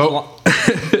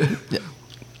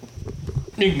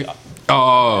 You can go.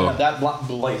 Oh, that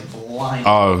light blind.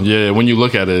 Oh yeah, when you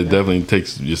look at it definitely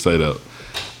takes your sight out.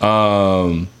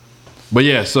 But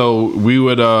yeah, so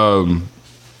we'd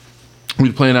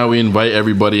plan out. We invite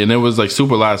everybody, and it was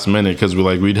super last minute because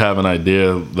we'd have an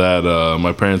idea that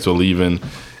my parents were leaving,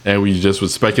 and we just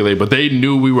would speculate. But they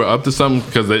knew we were up to something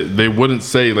because they wouldn't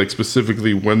say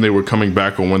specifically when they were coming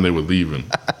back or when they were leaving.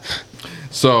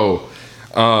 So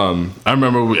I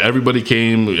remember everybody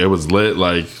came. It was lit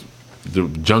the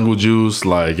jungle juice.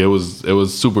 It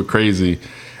was super crazy.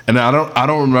 And I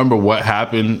don't remember what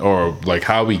happened or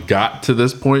how we got to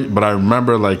this point, but I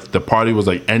remember the party was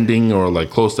ending or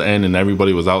close to end, and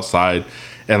everybody was outside,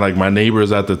 and my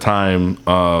neighbors at the time,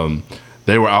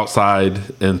 they were outside,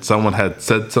 and someone had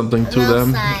said something to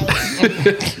them,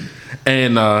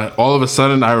 and all of a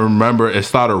sudden I remember it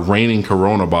started raining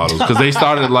Corona bottles because they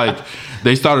started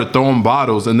throwing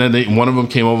bottles, and then one of them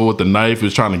came over with a knife,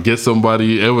 was trying to get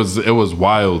somebody. It was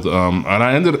wild, and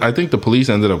I think the police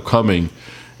ended up coming.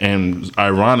 And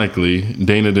ironically,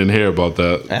 Dana didn't hear about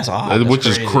that. That's odd. Which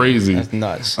is crazy. That's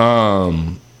nuts.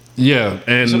 Yeah,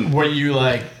 and so were you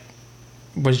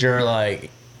was your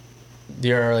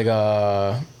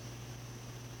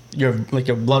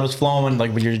blood was flowing,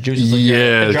 were your juices, your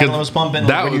adrenaline was pumping?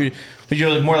 Were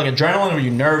you more adrenaline? Were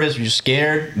you nervous? Were you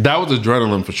scared? That was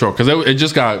adrenaline for sure. Because it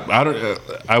just got.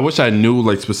 I wish I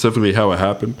knew specifically how it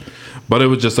happened. But it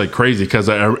was just crazy because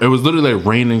it was literally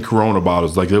raining Corona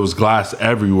bottles. There was glass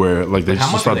everywhere. They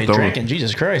how just much were they throwing. drinking?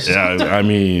 Jesus Christ. Yeah, I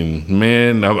mean,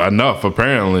 man, enough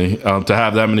apparently to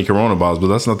have that many Corona bottles. But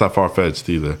that's not that far fetched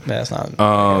either. That's not.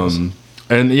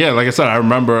 And yeah, like I said, I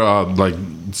remember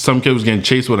some kid was getting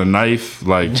chased with a knife.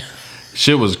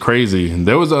 Shit was crazy. And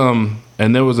there was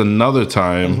another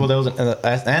time. Well, there was an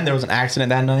accident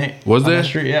that night. Was there? On that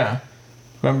street, yeah.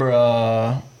 Remember?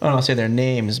 I don't want to say their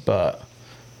names, but.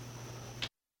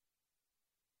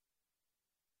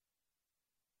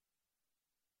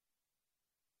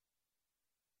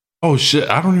 Oh shit!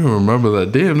 I don't even remember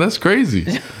that. Damn, that's crazy.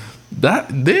 You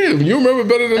remember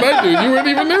better than I do. You weren't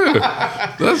even there.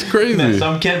 That's crazy. Man,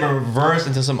 some kid reversed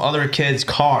into some other kid's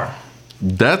car.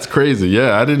 That's crazy.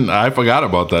 Yeah, I forgot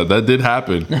about that. That did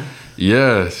happen.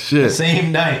 Yeah, shit. The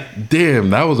same night. Damn,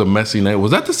 that was a messy night.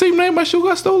 Was that the same night my shoe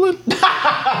got stolen? No,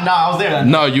 I was there that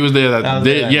night. No, you was there that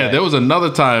day. Yeah, there was another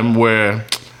time where,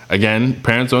 again,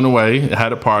 parents on the way,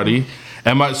 had a party.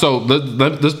 And let's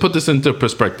put this into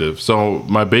perspective. So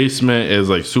my basement is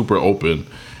super open,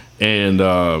 and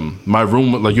my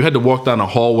room, you had to walk down a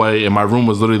hallway, and my room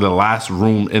was literally the last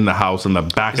room in the house, in the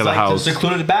back of the house. It's a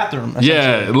secluded bathroom.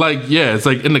 Yeah, it's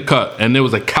in the cut, and there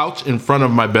was a couch in front of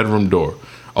my bedroom door,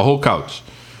 a whole couch,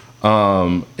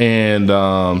 partying,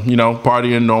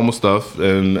 normal stuff.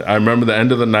 And I remember the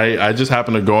end of the night, I just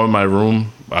happened to go in my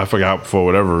room. I forgot for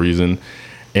whatever reason.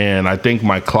 And I think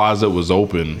my closet was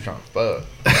open.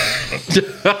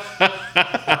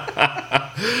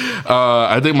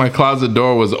 I think my closet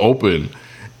door was open.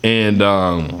 And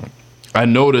I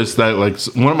noticed that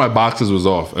one of my boxes was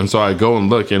off. And so I go and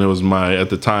look, and it was at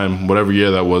the time, whatever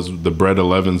year that was, the Bread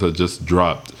 11s had just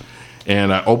dropped.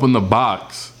 And I opened the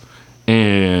box,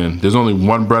 and there's only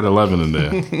one bread 11 in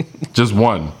there, just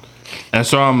one. And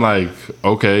so I'm like,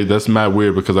 okay, that's mad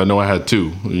weird because I know I had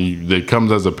two. It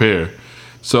comes as a pair.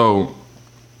 So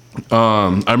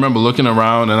I remember looking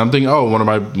around and I'm thinking, oh, one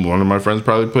of my friends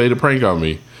probably played a prank on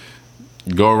me.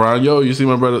 Go around, yo, you see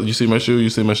my brother, you see my shoe,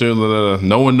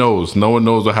 No one knows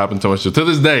what happened to my shoe. To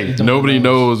this day, nobody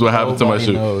knows what happened to my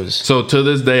shoe. So to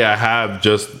this day, I have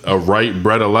just a right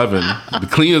bread 11,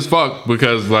 clean as fuck,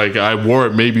 because like I wore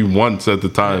it maybe once at the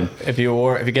time. If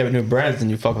you get new breads, then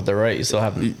you fuck with the right, you still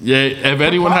have them. Yeah, if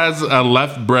anyone has a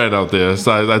left bread out there,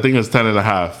 size, I think it's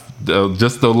 10.5,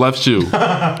 just the left shoe.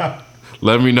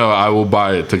 Let me know, I will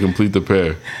buy it to complete the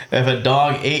pair. If a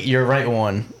dog ate your right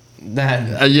one, then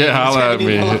holla at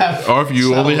me. Or if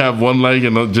you only have one leg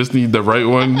and just need the right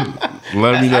one,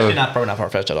 let me know. Actually probably not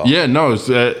far-fetched at all. Yeah, no.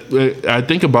 I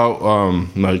think about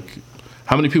like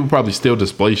how many people probably steal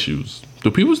display shoes. Do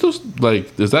people still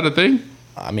like? Is that a thing?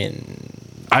 I mean,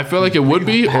 I feel like it would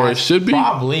be, or it should be.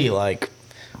 Probably like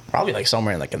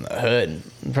somewhere in the hood.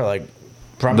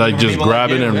 Probably just grab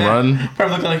it and run.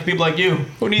 Probably looking like people like you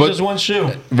who needs just one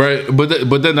shoe. Right,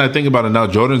 but then I think about it now.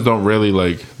 Jordans don't really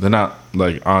they're not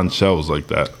like on shelves like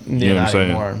that. You know what I'm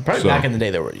saying? Anymore. Probably back in the day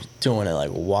they were doing it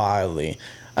like wildly.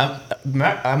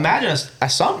 Imagine at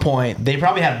some point they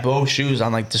probably had both shoes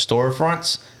on like the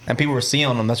storefronts and people were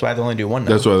seeing them. That's why they only do one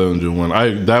now. That's why they only do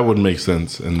one. That would make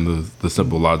sense in the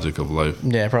simple logic of life.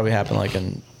 Yeah, it probably happened like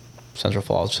in Central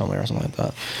Falls somewhere or something like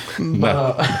that.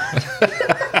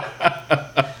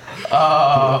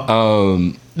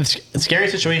 Scary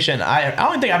situation. I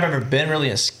don't think I've ever been really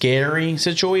in scary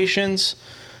situations.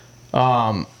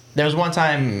 There was one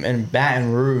time in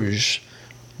Baton Rouge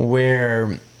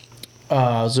where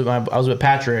I was with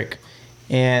Patrick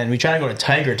and we tried to go to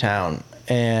Tiger Town,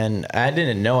 and I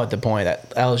didn't know at the point that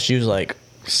LSU's like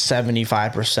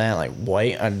 75% like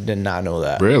white. I did not know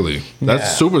that. Really?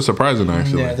 That's super surprising,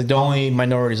 actually. Yeah, the only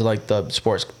minorities are like the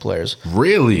sports players.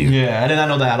 Really? Yeah, I did not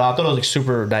know that at all. I thought it was like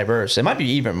super diverse. It might be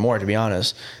even more, to be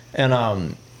honest.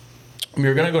 And we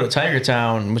were gonna go to Tiger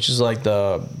Town, which is like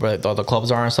where all the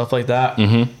clubs are and stuff like that.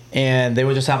 Mm-hmm. And they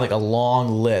would just have like a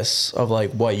long list of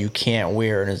like what you can't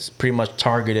wear, and it's pretty much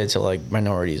targeted to like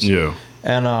minorities. Yeah.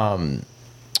 And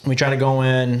we tried to go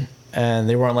in, and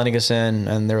they weren't letting us in,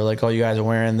 and they were like, oh, you guys are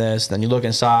wearing this. And then you look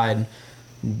inside,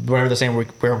 whatever the same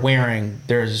we're wearing,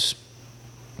 there's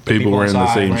people wearing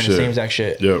the same shit. The same exact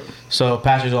shit. Yep. So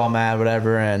Patrick's all mad,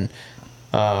 whatever, and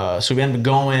so we ended up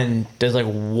going, there's like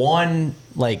one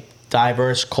like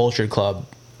diverse cultured club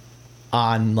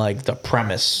on like the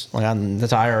premise, like on the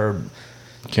entire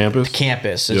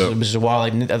campus, yep. Which is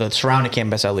like the surrounding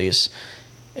campus at least.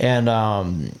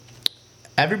 And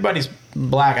everybody's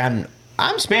black.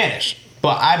 I'm Spanish,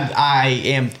 but I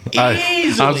am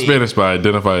easily... I'm Spanish, but I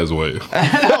identify as white.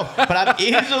 No, but I'm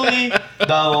easily the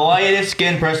lightest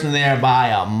skinned person there by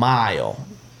a mile.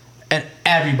 And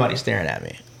everybody's staring at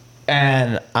me.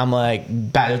 And I'm like,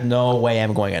 there's no way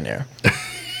I'm going in there.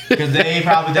 Because they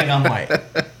probably think I'm white.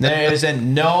 There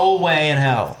isn't no way in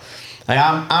hell. Like,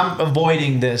 I'm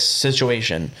avoiding this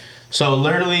situation. So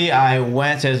literally, I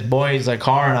went to his boy's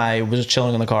car, and I was just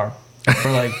chilling in the car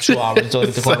for like 2 hours until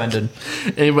the club ended.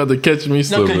 Ain't about to catch me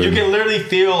slipping. No, because you can literally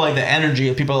feel like the energy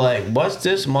of people like, what's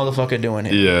this motherfucker doing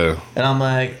here? Yeah. And I'm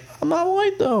like, I'm not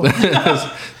white though.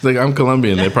 It's like, I'm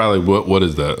Colombian. They're probably, what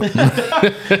is that?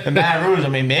 In Baton Rouge, I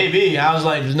mean, maybe. I was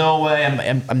like, there's no way.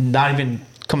 I'm not even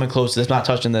coming close to this. I'm not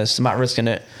touching this. I'm not risking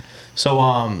it. So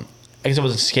I guess it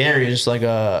wasn't scary. It's just like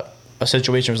a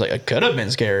situation was like, it could have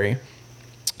been scary.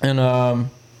 And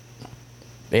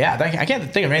yeah, I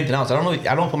can't think of anything else.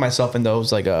 I don't put myself in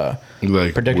those like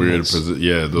predicaments.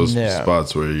 Weird, those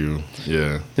spots where you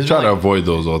try to avoid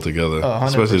those altogether.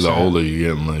 Especially the older you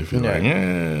get in life, you're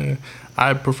like,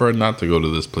 I prefer not to go to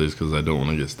this place because I don't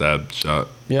want to get stabbed, shot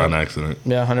on accident,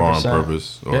 100%, or on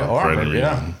purpose, or for any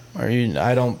reason.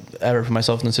 I don't ever put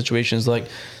myself in situations like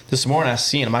this morning.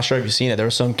 I'm not sure if you've seen it. There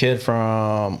was some kid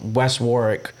from West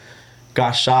Warwick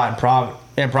got shot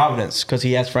in Providence because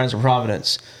he has friends from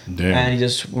Providence. Damn. And he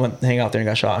just went to hang out there and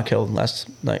got shot and killed last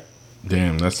night.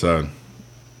 Damn, that's sad.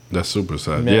 That's super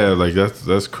sad. Yeah, like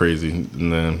that's crazy.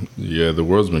 And then the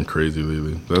world's been crazy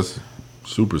lately. That's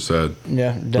super sad.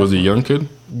 Yeah, definitely. Was he a young kid?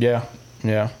 Yeah.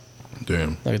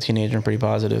 Damn. Like a teenager and pretty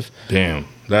positive. Damn.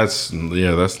 That's.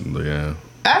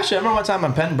 Actually, I remember one time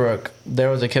in Pembroke,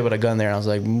 there was a kid with a gun there, and I was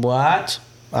like, what?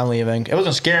 I'm leaving. It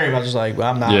wasn't scary, but I was just like,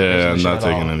 well, I'm not. Yeah, I'm not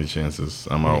taking any chances.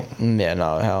 I'm out. Yeah,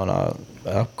 no, hell no.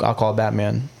 I'll call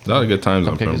Batman. A lot of good times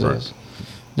on Pembroke.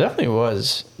 Definitely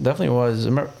was.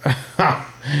 Remember,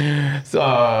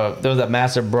 so there was that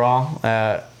massive brawl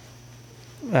at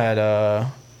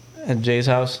Jay's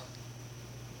house.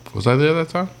 Was I there that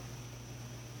time?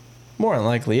 More than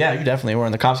likely, yeah. You definitely were.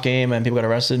 And the cops came and people got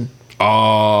arrested.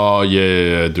 Oh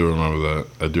yeah, I do remember that.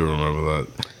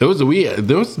 There was a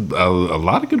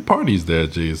lot of good parties there.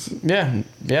 Jeez.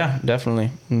 Yeah,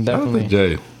 definitely.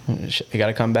 Jay. You got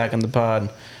to come back in the pod.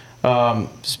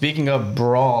 Speaking of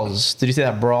brawls, did you see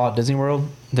that brawl at Disneyland?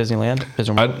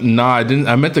 No, I didn't.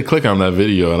 I meant to click on that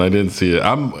video and I didn't see it.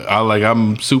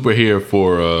 I'm super here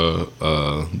for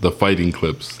the fighting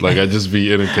clips. Like I just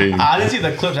be entertained. I didn't see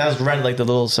the clips. I just read like the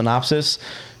little synopsis.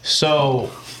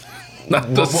 So.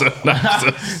 Not the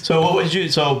synopsis. So what would you?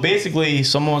 So basically,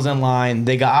 someone was in line.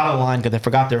 They got out of line because they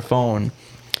forgot their phone.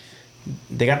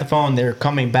 They got the phone. They're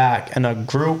coming back, and a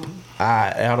group.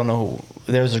 I don't know who.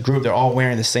 There's a group. They're all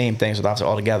wearing the same thing, so that's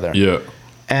all together. Yeah.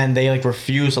 And they like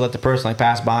refuse to let the person like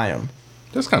pass by them.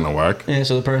 That's kind of whack. And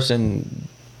so the person,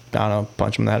 I don't know,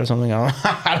 punch him in the head or something. I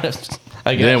guess.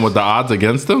 Damn, with the odds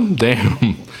against him?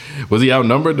 Damn. Was he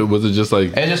outnumbered or was it just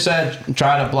like... It just said,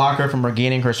 try to block her from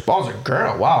regaining her spot. I was like,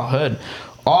 girl, wow, hood.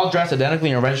 All dressed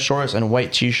identically in red shorts and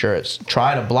white t-shirts.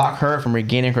 Try to block her from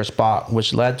regaining her spot,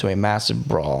 which led to a massive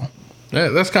brawl. Yeah,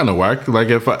 that's kind of whack. Like,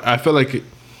 I feel like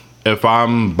if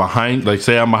I'm behind... Like,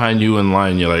 say I'm behind you in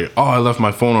line, you're like, oh, I left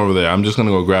my phone over there. I'm just going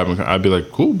to go grab it. I'd be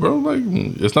like, cool, bro. Like,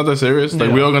 it's not that serious.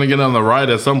 Like, we're all going to get on the ride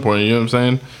at some point. You know what I'm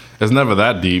saying? It's never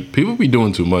that deep. People be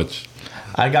doing too much.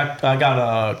 I got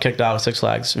kicked out of Six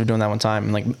Flags for doing that one time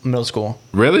in like middle school.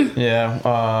 Really? Yeah.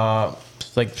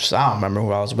 Like I don't remember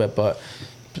who I was with, but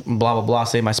blah blah blah.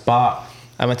 Saved my spot.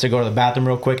 I went to go to the bathroom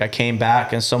real quick. I came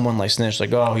back and someone like snitched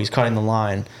like, oh, he's cutting the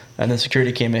line. And then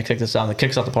security came in and kicked us out. And they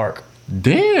kicked us out the park.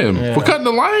 Damn. Yeah. For cutting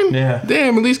the line? Yeah.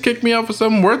 Damn. At least kick me out for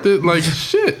something worth it. Like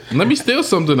shit. Let me steal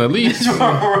something at least.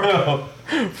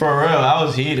 For real, I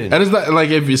was heated. And it's not like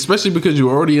especially because you're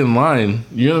already in line,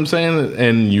 you know what I'm saying?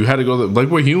 And you had to go, like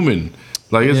we're human.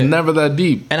 Like it's never that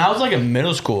deep. And I was like in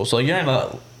middle school, so you don't have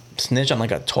a snitch on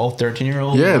like a 12,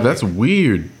 13-year-old. Yeah, like, that's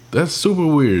weird. That's super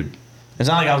weird. It's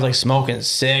not like I was like smoking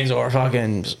cigs or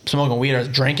fucking smoking weed or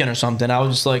drinking or something. I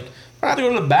was just like, I have to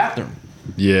go to the bathroom.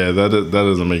 Yeah, that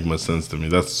doesn't make much sense to me.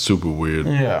 That's super weird.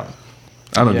 Yeah.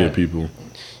 I don't get people.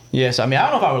 Yes, I mean, I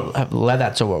don't know if I would have led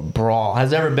that to a brawl.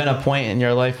 Has there ever been a point in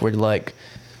your life where, like,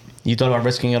 you thought about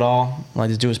risking it all? Like,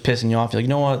 this dude was pissing you off. You're like, you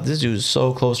know what? This dude is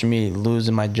so close to me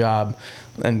losing my job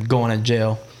and going to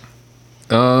jail.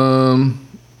 I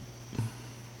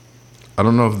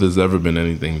don't know if there's ever been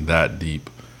anything that deep.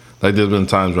 Like, there's been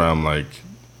times where I'm, like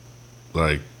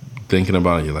thinking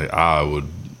about it. You're like, I would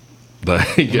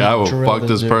fuck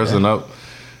this person up.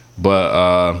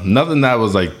 But nothing that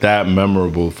was, like, that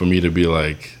memorable for me to be,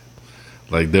 like,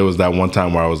 there was that one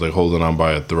time where I was like holding on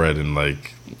by a thread and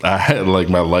like I had like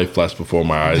my life flash before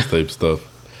my eyes type stuff.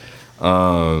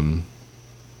 Yeah,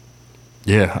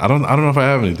 I don't know if I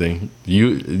have anything.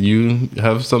 You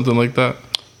have something like that?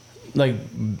 Like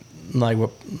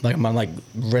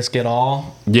risk it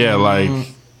all? Yeah, like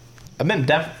I've been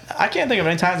I can't think of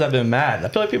any times I've been mad. I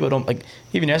feel like people don't like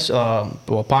even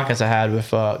podcast I had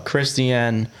with Christy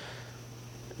and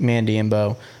Mandy and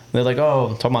Bo. They're like,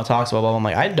 oh, talking about talks, blah, blah, blah. I'm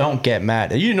like, I don't get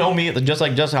mad. You know me, just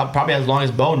probably as long as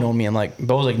Bo know me. And like,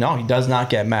 Bo's like, no, he does not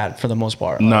get mad for the most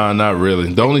part. Nah, not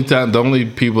really. The only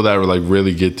people that like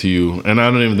really get to you, and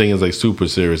I don't even think it's like super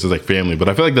serious, it's like family. But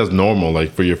I feel like that's normal,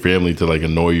 like for your family to like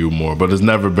annoy you more. But it's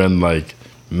never been like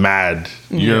mad.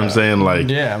 You know what I'm saying? Like,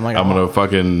 yeah, I'm gonna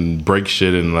fucking break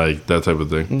shit and like that type of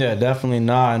thing. Yeah, definitely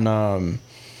not. And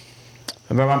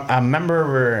I remember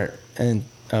we're in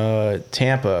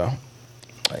Tampa.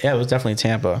 Yeah, it was definitely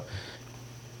Tampa.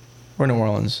 We're in New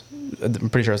Orleans. I'm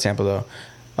pretty sure it's Tampa, though.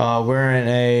 We're in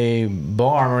a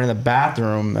bar. We're in the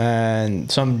bathroom,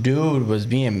 and some dude was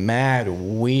being mad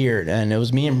weird. And it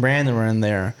was me and Brandon were in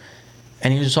there,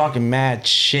 and he was talking mad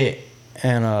shit.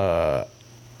 And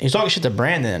he was talking shit to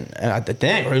Brandon, I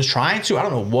think, or he was trying to. I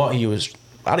don't know what he was.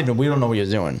 We don't know what he was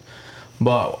doing.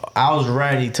 But I was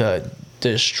ready to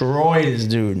destroy this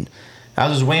dude. I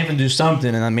was just waiting for him to do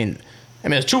something, and I mean,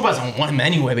 there's two of us on him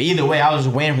anyway, but either way, I was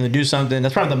just waiting for him to do something.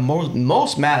 That's probably the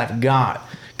most mad I've got.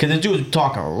 Because the dude was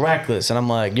talking reckless, and I'm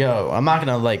like, yo, I'm not going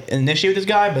to, like, initiate this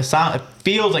guy, but it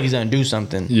feels like he's going to do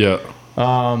something. Yeah.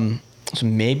 So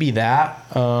maybe that.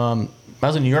 I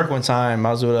was in New York one time. I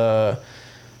was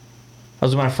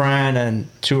with my friend and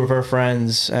two of her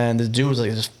friends, and this dude was,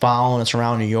 like, just following us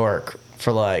around New York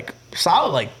for, like,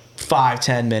 solid, like,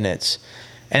 5-10 minutes.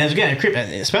 And it was getting creepy,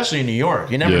 especially in New York.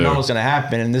 You never know what's going to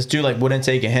happen. And this dude, like, wouldn't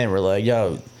take a hint. We're like,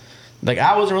 yo. Like,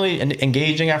 I wasn't really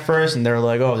engaging at first. And they were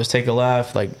like, oh, just take a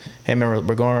left. Like, hey, man,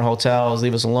 we're going to hotels.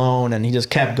 Leave us alone. And he just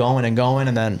kept going and going.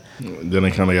 And then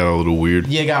it kind of got a little weird.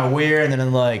 Yeah, it got weird. And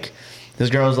then, like, this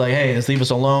girl was like, hey, just leave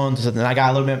us alone. So then I got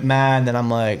a little bit mad. Then I'm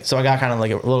like, so I got kind of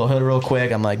like a little hood real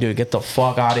quick. I'm like, dude, get the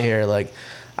fuck out of here. Like,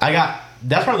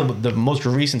 that's probably the most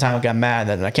recent time I got mad.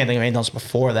 And I can't think of anything else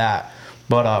before that.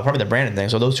 But probably the Brandon thing.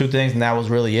 So those two things, and that was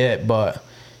really it. But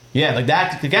yeah, like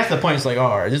that's the point. It's like,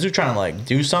 oh, is this dude trying to like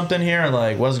do something here?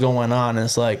 Like, what's going on? And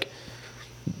it's like,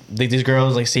 these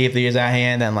girls like safety is at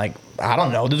hand, and like, I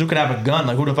don't know, this dude could have a gun.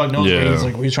 Like, who the fuck knows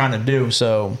what he's trying to do?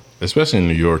 So especially in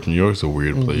New York. New York's a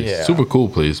weird place. Yeah. Super cool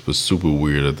place, but super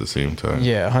weird at the same time.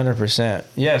 Yeah, 100%.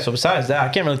 Yeah. So besides that, I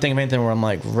can't really think of anything where I'm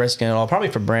like risking it all. Probably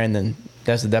for Brandon,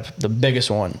 that's the biggest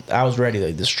one. I was ready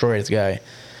to destroy this guy.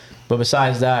 But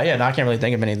besides that, yeah, no, I can't really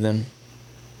think of anything.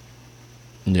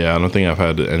 Yeah, I don't think I've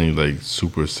had any like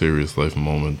super serious life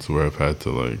moments where I've had to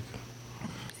like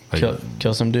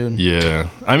kill some dude. Yeah,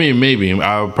 I mean maybe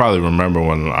I'll probably remember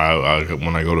when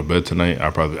I go to bed tonight.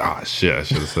 I'll probably shit, I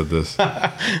should have said this.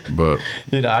 But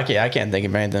dude, I can't think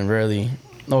of anything really.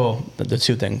 Oh, the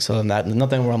two things. So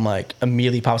nothing where I'm like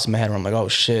immediately pops in my head where I'm like, oh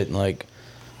shit, like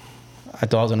I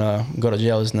thought I was gonna go to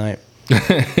jail this night.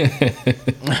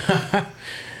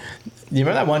 Do you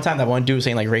remember that one time that one dude was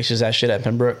saying like racist ass shit at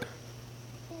Pembroke?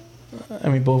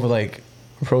 And we both were like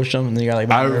approached him, and then you got like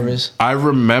nervous. I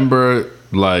remember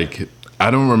like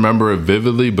I don't remember it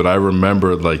vividly, but I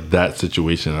remember like that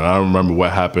situation, and I don't remember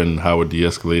what happened, how it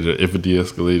de-escalated, if it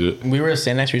de-escalated. We were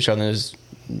standing next to each other,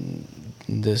 and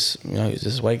this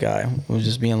white guy was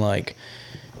just being like,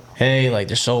 hey, like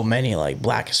there's so many like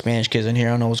black and Spanish kids in here,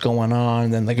 I don't know what's going on.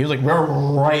 And then like he was like, we're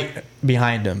right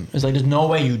behind him. It's like, there's no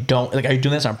way you don't, like, are you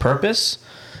doing this on purpose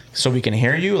so we can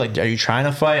hear you? Like, are you trying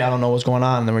to fight? I don't know what's going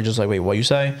on. And then we're just like, wait, what you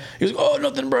say? He was like, oh,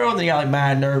 nothing, bro. And then he got like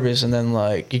mad nervous, and then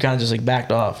like he kind of just like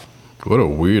backed off. What a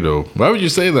weirdo. Why would you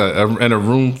say that in a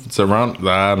room surrounded?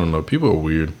 I don't know. People are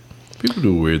weird. People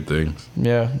do weird things.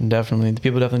 Yeah, definitely.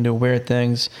 People definitely do weird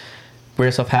things.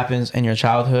 Weird stuff happens in your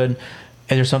childhood.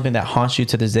 Is there something that haunts you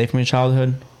to this day from your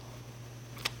childhood?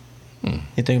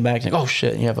 You think back, like, oh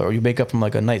shit, or you wake up from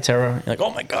like a night terror. You're like,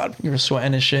 oh my god, you're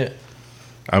sweating and shit.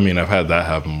 I mean, I've had that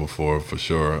happen before for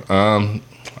sure. I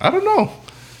don't know.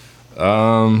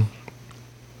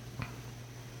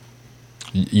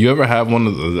 You ever have one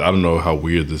of those, I don't know how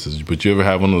weird this is, but you ever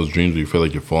have one of those dreams where you feel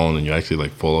like you're falling and you actually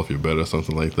like fall off your bed or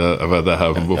something like that? I've had that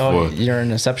happen before. Oh, you're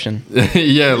in Inception.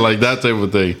 Yeah, like that type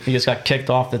of thing. You just got kicked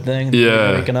off the thing.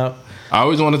 Yeah. Waking up. I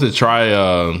always wanted to try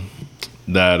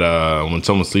that when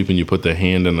someone's sleeping, you put their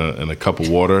hand in a cup of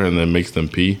water and then makes them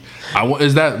pee.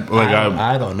 Is that like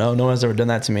I don't know. No one's ever done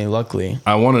that to me. Luckily,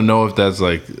 I want to know if that's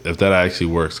like if that actually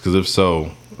works. Because if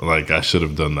so, like I should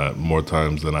have done that more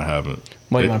times than I haven't.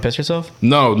 What, you want to piss yourself?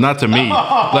 No, not to me.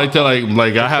 like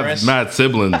I have mad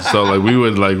siblings, so like we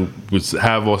would have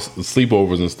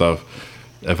sleepovers and stuff.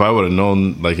 If I would have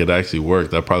known like it actually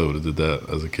worked, I probably would have did that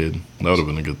as a kid. That would have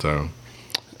been a good time.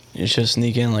 You should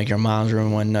sneak in like your mom's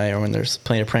room one night or when there's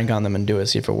playing a prank on them and do it,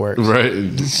 see if it works. Right.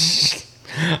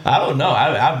 I don't know.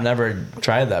 I've never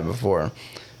tried that before.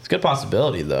 It's a good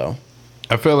possibility though.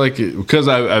 I feel like because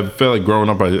I feel like growing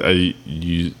up I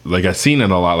seen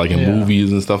it a lot like in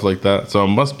movies and stuff like that. So it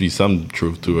must be some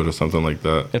truth to it or something like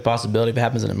that. Good possibility if it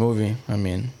happens in a movie. I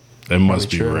mean, it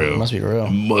must be real. It must be real.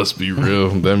 It must be real.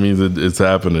 That means it's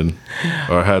happening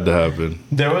or had to happen.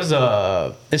 There was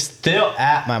it's still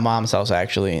at my mom's house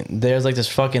actually. There's like this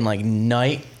fucking like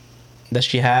night that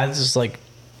she has. It's like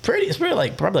it's pretty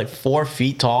like probably like 4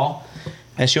 feet tall.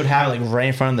 And she would have it like right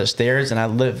in front of the stairs.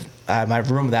 And my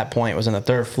room at that point was on the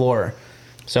 3rd floor.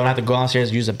 So I would have to go downstairs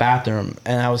and use the bathroom.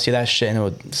 And I would see that shit and it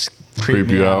would creep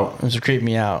me out. It would creep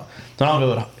me out. So I don't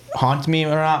know if it would haunt me or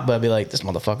not, but I'd be like, this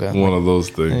motherfucker. One of those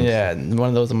things. Yeah, one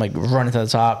of those I'm like running to the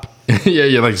top. Yeah,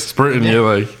 you're like sprinting. Yeah.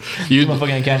 You're like, you motherfucker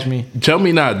gonna catch me. Tell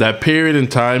me not that period in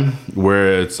time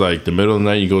where it's like the middle of the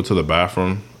night, you go to the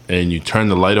bathroom and you turn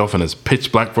the light off and it's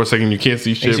pitch black for a second. You can't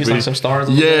see shit. You see like some stars.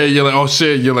 Yeah, you're like, oh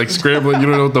shit. You're like scrambling. You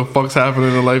don't know what the fuck's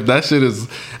happening in life. That shit is,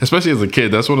 especially as a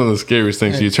kid, that's one of the scariest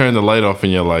things. You turn the light off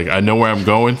and you're like, I know where I'm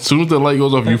going. As soon as the light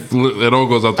goes off, it all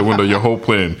goes out the window. Your whole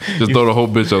plan. Just throw the whole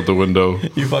bitch out the window.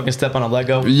 You fucking step on a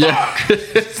Lego. Yeah.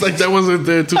 It's like that wasn't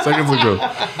there 2 seconds ago.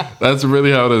 That's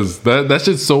really how it is. That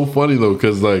shit's so funny though,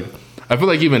 because like, I feel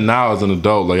like even now as an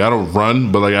adult, like I don't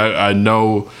run, but like I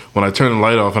know when I turn the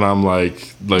light off and I'm like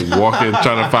walking,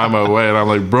 trying to find my way, and I'm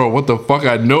like, bro, what the fuck?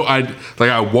 I know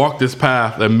I walked this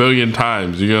path 1,000,000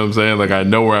 times. You know what I'm saying? Like I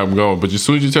know where I'm going, but as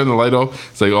soon as you turn the light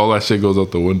off, it's like all that shit goes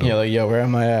out the window. Yeah, like yo, where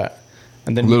am I at?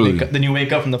 And then you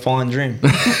wake up from the fallen dream.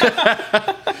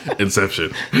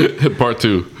 Inception, Part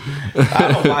 2.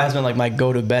 I don't know why it's been like my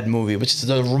go to bed movie, which is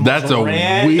that's a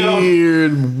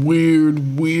weird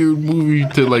movie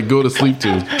to like go to sleep to.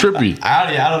 Trippy.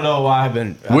 I don't know why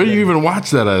Where do you even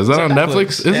watch that at? Is that on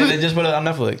Netflix? Is it? They just put it on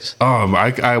Netflix.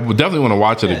 I would definitely want to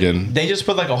watch it again. They just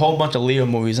put like a whole bunch of Leo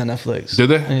movies on Netflix. Did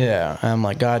they? Yeah. And I'm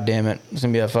like, God damn it, it's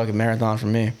gonna be a fucking marathon for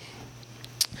me.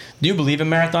 Do you believe in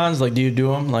marathons? Like, do you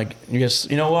do them? Like, you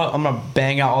know what? I'm gonna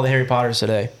bang out all the Harry Potters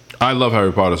today. I love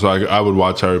Harry Potter, so I would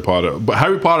watch Harry Potter. But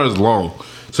Harry Potter is long,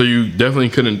 so you definitely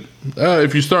couldn't.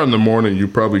 If you start in the morning, you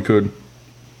probably could.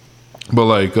 But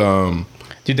like, do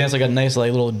you dance like a nice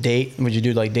like little date? Would you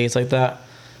do like dates like that?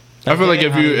 I feel like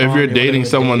if you're dating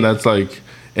someone that's like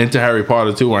into Harry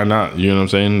Potter too, why not? You know what I'm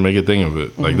saying? Make a thing of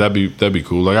it. Like that'd be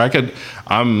cool. Like I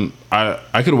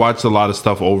could watch a lot of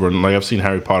stuff over, and like I've seen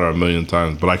Harry Potter a million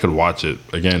times, but I could watch it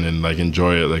again and like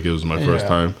enjoy it like it was my first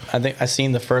time. I think I've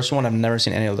seen the first one. I've never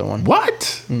seen any other one.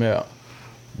 What? Yeah.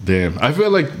 Damn. I feel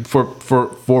like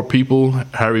for people,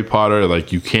 Harry Potter,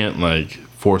 like you can't like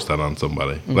force that on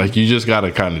somebody. Like you just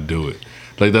gotta kind of do it.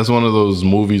 Like that's one of those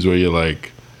movies where you're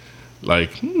like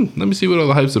let me see what all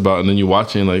the hype's about, and then you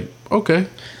watch it and like, okay.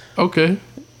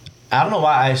 I don't know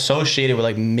why I associate it with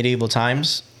like medieval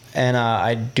times, and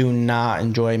I do not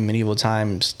enjoy medieval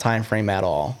times time frame at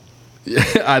all.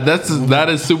 Yeah, that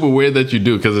is super weird that you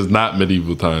do, because it's not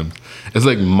medieval times. It's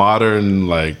like modern,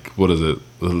 like what is it?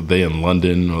 They in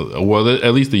London, or well,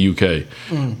 at least the UK,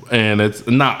 and it's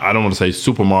not. I don't want to say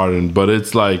super modern, but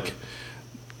it's like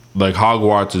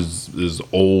Hogwarts is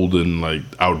old and like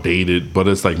outdated, but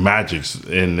it's like magic's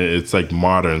and it's like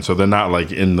modern, so they're not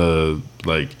like in the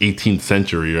like 18th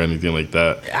century or anything like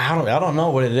that. I don't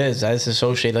know what it is. I just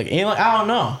associate like I don't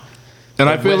know. And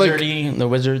I feel like the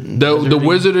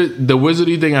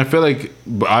wizardy thing. I feel like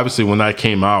obviously when that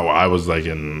came out, I was like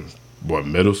in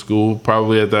middle school,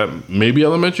 probably at that, maybe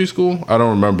elementary school. I don't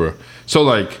remember. So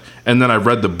like, and then I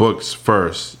read the books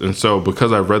first, and so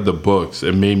because I read the books,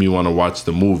 it made me want to watch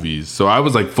the movies. So I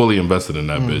was like fully invested in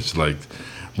that bitch. Like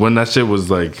when that shit was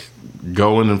like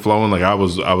going and flowing, like I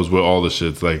was with all the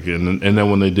shits. Like and then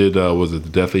when they did was it the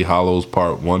Deathly Hallows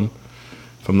Part 1?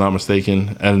 If I'm not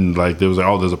mistaken, and like there was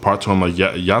like, there's a part 2. I'm like,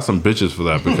 y'all some bitches for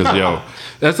that, because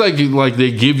that's like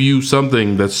they give you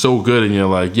something that's so good, and you're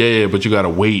like, yeah, but you gotta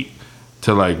wait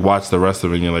to like watch the rest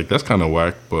of it, and you're like, that's kind of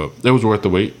whack, but it was worth the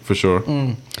wait for sure.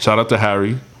 Shout out to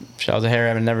Harry. Shout out to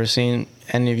Harry. I've never seen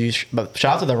any of you, but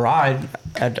shout out to the ride.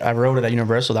 I rode it at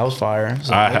Universal. That was fire.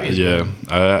 So I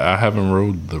haven't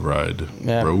rode the ride.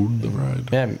 Yeah. Rode the ride.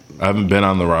 Yeah. I haven't been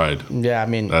on the ride. Yeah, I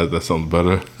mean that sounds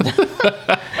better.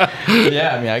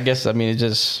 Yeah, I mean, it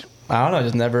just, I don't know, it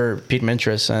just never piqued my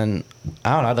interest, and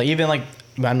I don't know, like even like,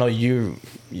 I know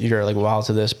you're like wild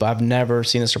to this, but I've never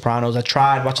seen The Sopranos. I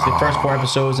tried watching the first 4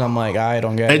 episodes, and I'm like, I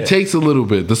don't get it. It takes a little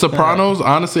bit. The Sopranos,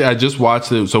 honestly, I just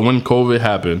watched it. So when COVID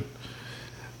happened,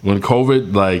 when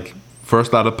COVID like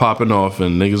first started popping off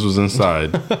and niggas was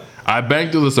inside, I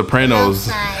banged through The Sopranos.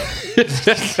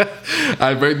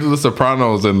 I banged through The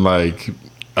Sopranos in like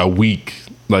a week.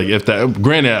 Like if that,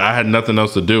 granted, I had nothing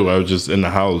else to do. I was just in the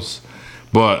house,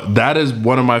 but that is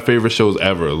one of my favorite shows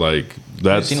ever. Like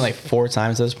that's, I've seen it like 4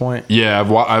 times at this point. Yeah,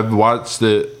 I've watched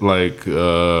it like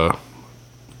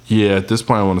at this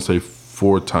point I want to say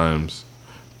 4 times.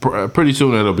 Pretty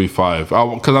soon it'll be 5,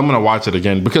 because I'm gonna watch it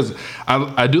again, because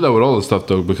I do that with all the stuff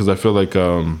though, because I feel like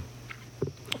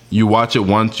you watch it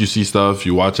once, you see stuff,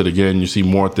 you watch it again, you see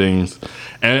more things,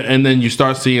 and then you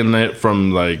start seeing it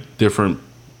from like different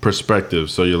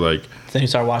perspectives. So you're like, then you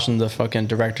start watching the fucking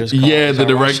director's cut. Yeah, the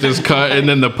director's cut, and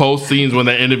then the post scenes when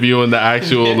they're interviewing the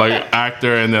actual like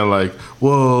actor, and they're like,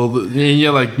 whoa, and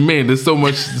you're like, man, there's so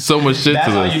much shit That's to this. That's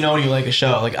how you know you like a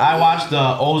show. Like I watched the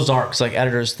Ozarks like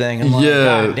editor's thing, and I'm like,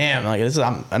 God damn, like this is,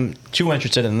 I'm too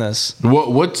interested in this.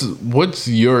 What's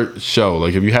your show?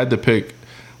 Like if you had to pick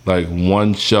like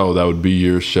one show that would be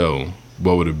your show,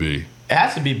 what would it be? It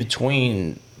has to be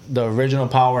between the original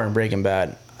Power and Breaking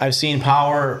Bad. I've seen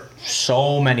Power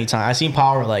so many times. I've seen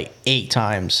Power like 8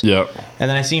 times. Yep. And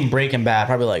then I've seen Breaking Bad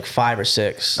probably like 5 or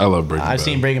 6. I love Breaking Bad. I've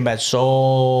seen Breaking Bad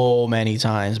so many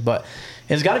times, but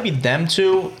it's got to be them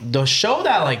two. The show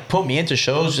that like put me into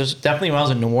shows just definitely when I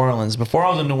was in New Orleans. Before I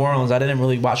was in New Orleans, I didn't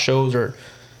really watch shows, or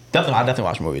I definitely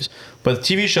watched movies, but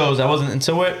TV shows I wasn't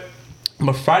into it.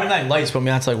 But Friday Night Lights put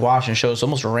me on to like watching shows. So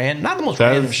almost random, not the most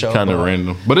random show. Kind of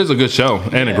random, but it's a good show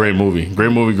and a great movie.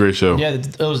 Great movie, great show. Yeah,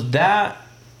 it was that.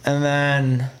 And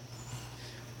then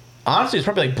Honestly, it's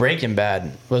probably like Breaking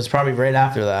Bad was probably right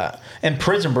after that, and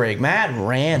Prison Break, mad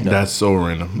random. That's so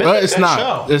random. But It's not.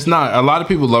 Show. It's not. A lot of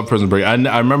people love Prison Break.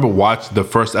 I remember watching the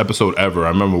first episode ever. I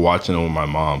remember watching it with my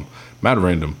mom. Mad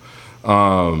random.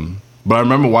 But I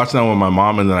remember watching that with my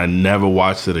mom, and then I never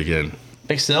watched it again.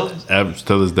 Like still to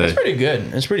this day. It's pretty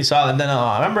good. It's pretty solid. And then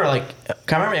I remember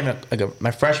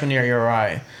my freshman year at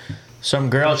Elray, some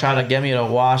girl tried to get me to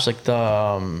watch like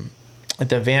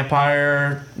the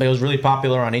vampire. It was really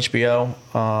popular on HBO,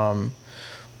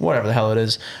 whatever the hell it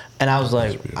is. And I was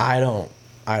like, I don't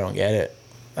get it.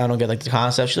 I don't get like the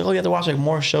concept. She's like, oh, you have to watch like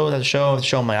more shows after show after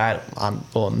show. I'm like, I'm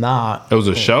not. It was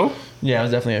a show? Yeah, it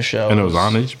was definitely a show. And it was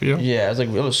on HBO? Yeah, it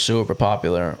was super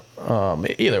popular.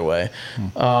 Either way,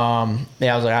 I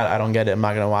was like, I don't get it. I'm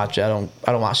not gonna watch it. I don't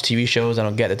watch TV shows. I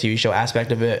don't get the TV show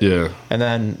aspect of it. Yeah. And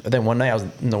then one night I was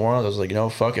in the world. I was like,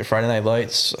 fuck it. Friday Night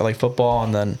Lights. I like football,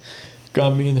 and then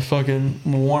got me in the fucking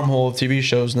wormhole of TV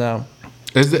shows now.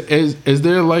 Is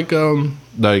there like I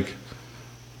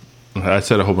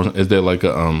said a whole bunch. Is there like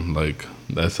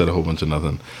I said a whole bunch of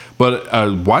nothing. But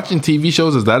watching TV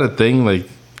shows, is that a thing? Like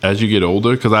as you get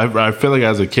older, because I feel like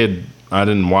as a kid I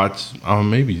didn't watch.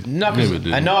 Maybe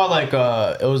I know it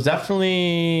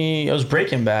was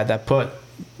Breaking Bad that put.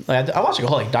 Like, I watched like a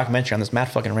whole like documentary on this, mad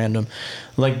fucking random.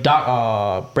 Like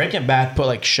Breaking Bad put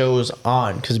like shows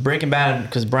on because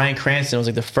Bryan Cranston was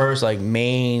like the first like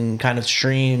main kind of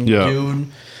stream dude.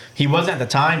 He wasn't at the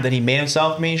time that he made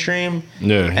himself mainstream.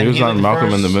 Yeah, he was on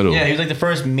Malcolm in the Middle. Yeah, he was like the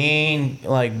first main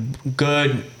like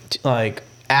good like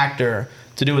actor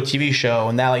to do a TV show,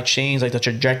 and that like changed like the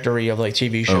trajectory of like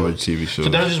TV shows. Oh, like TV shows.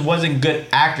 So there just wasn't good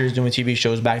actors doing TV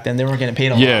shows back then. They weren't getting paid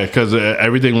a lot. Yeah, because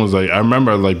everything was like, I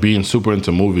remember like being super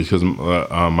into movies because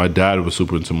my dad was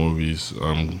super into movies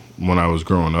when I was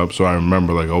growing up. So I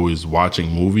remember like always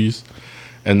watching movies,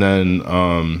 and then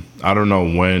I don't know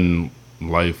when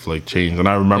life like changed, and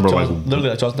I remember like literally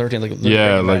like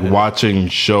 2013 like watching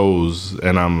shows,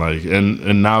 and I'm like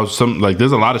and now some like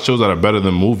there's a lot of shows that are better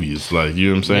than movies, like, you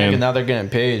know what I'm saying? Yeah, now they're getting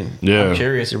paid. Yeah, I'm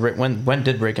curious, when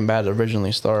did Breaking Bad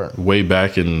originally start? Way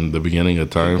back in the beginning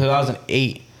of time,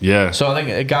 2008. Yeah, so I think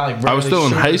it got like really, I was still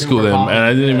in high school then, and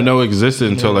I didn't even know it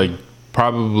existed until like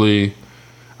probably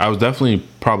I was definitely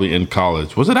probably in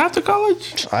college. Was it after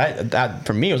college?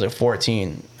 For me it was like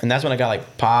 14, and that's when I got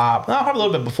like Pop. No, probably a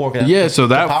little bit before. Yeah, so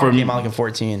that Pop came out like in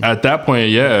 14. At that point,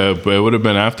 yeah, but it would have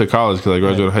been after college because I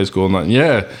graduated high school.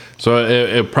 So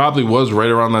it probably was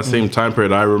right around that same time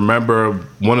period. I remember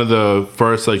one of the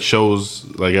first like shows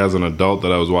like as an adult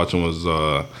that I was watching was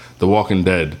The Walking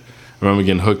Dead. I remember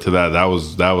getting hooked to that.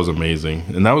 That was amazing,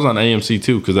 and that was on AMC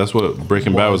too, because that's what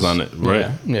Breaking Bad was on it, right?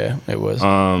 Yeah, it was.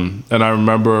 And I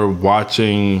remember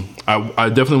watching. I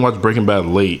definitely watched Breaking Bad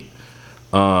late,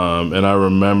 and I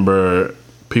remember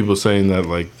people saying that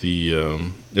like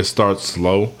it starts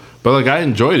slow, but like I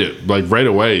enjoyed it like right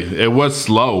away. It was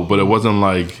slow, but it wasn't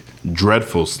like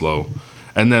dreadful slow.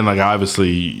 And then like obviously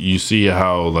you see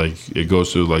how like it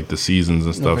goes through like the seasons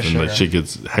and stuff, and like shit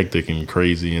gets hectic and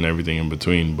crazy and everything in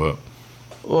between, but.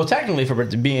 Well, technically, for it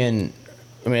to be in,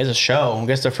 I mean, it's a show. I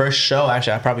guess the first show,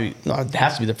 actually, it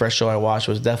has to be the first show I watched,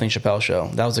 was definitely Chappelle's Show.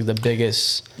 That was like the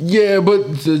biggest. Yeah, but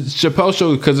the Chappelle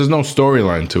Show, because there's no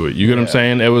storyline to it. You get what I'm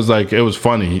saying? It was like, it was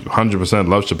funny. 100%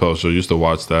 love Chappelle Show. Used to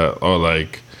watch that. Or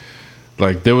like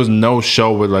there was no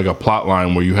show with like a plot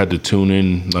line where you had to tune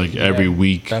in like every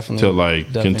week to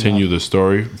like continue the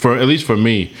story. At least for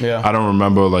me, I don't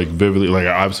remember like vividly. Like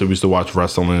obviously we used to watch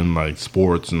wrestling, like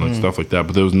sports and like stuff like that,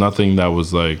 but there was nothing that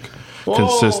was like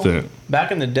consistent.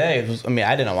 Back in the day,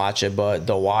 I didn't watch it, but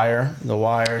The Wire.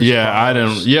 Yeah, I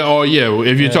didn't. Yeah, oh yeah.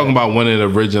 If you're talking about when it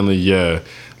originally,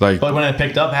 like. But when it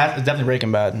picked up, it's definitely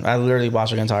Breaking Bad. I literally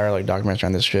watched an entire like documentary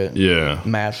on this shit. Yeah.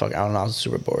 Mad fuck. I don't know. I was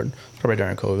super bored. Probably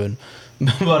during COVID.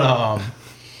 But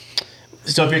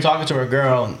so if you're talking to a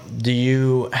girl, do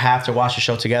you have to watch the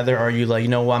show together, or are you like, you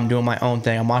know what, I'm doing my own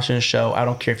thing, I'm watching the show, I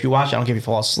don't care if you watch it, I don't care if you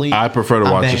fall asleep, I prefer to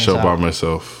watch the show by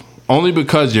myself, only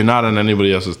because you're not on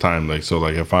anybody else's time. Like, so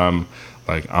like if I'm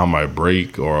like on my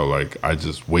break, or like I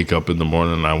just wake up in the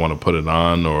morning and I want to put it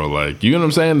on, or like, you know what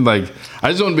I'm saying, like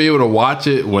I just want to be able to watch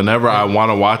it whenever I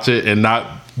want to watch it and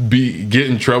not get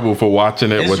in trouble for watching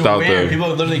it without weird. People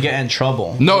literally get in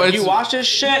trouble. No, like, you watch this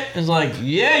shit, it's like,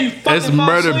 yeah, you fucking it's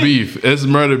murder beef. It's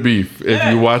murder beef.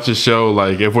 If you watch a show,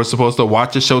 like if we're supposed to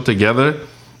watch a show together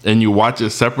and you watch it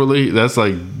separately, that's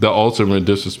like the ultimate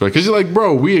disrespect. Because you're like,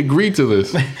 bro, we agreed to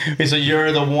this. So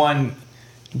you're the one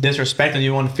disrespecting,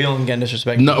 you want to feel and getting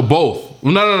disrespected? No, both.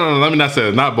 No. Let me not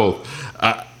say that. Not both.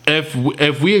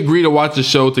 If we agree to watch the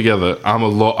show together, I'm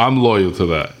loyal to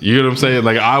that. You know what I'm saying?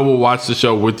 Like I will watch the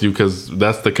show with you because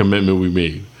that's the commitment we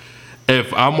made.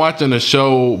 if I'm watching a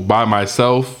show by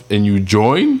myself and you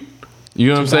join, you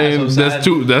know what I'm saying?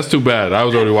 That's too bad. I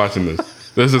was already watching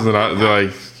this. This isn't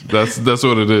like that's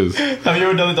what it is. Have you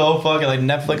ever done the whole fucking like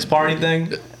Netflix party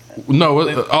thing? No.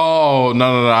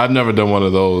 No. I've never done one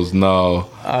of those. No.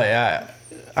 Oh yeah,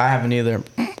 I haven't either.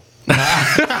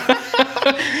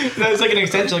 It's like an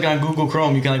extension, like on Google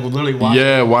Chrome. You can like literally watch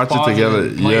it together.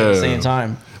 At the same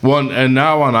time. Well, and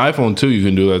now on iPhone too, you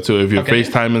can do that too. If you're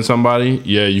FaceTiming somebody,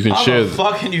 you can share. How the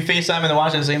fuck can you FaceTime and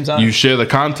watch at the same time? You share the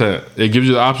content. It gives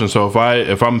you the option. So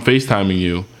if I'm FaceTiming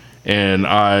you, and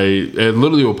it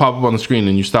literally will pop up on the screen,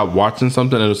 and you stop watching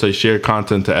something, it'll say share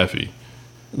content to Effie.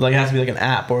 Like it has to be like an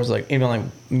app, or it's like even like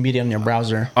media on your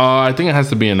browser. I think it has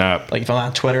to be an app. Like if I'm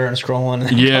on Twitter and scrolling.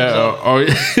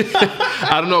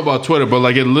 I don't know about Twitter, but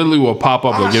like it literally will pop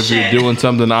up. Like if you're doing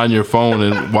something on your phone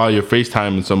and while you're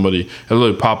FaceTiming somebody, it'll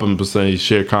literally pop up and say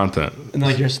share content. And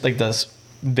like like this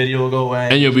video will go away.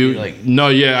 And you'll be like,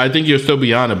 I think you'll still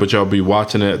be on it, but you'll be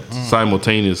watching it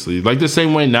simultaneously. Like the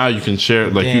same way now you can share,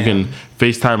 like you can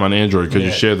FaceTime on Android because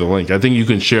you share the link. I think you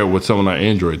can share it with someone on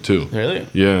Android too. Really?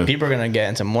 Yeah. People are gonna get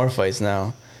into more fights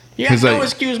now. You got no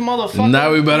excuse, motherfucker.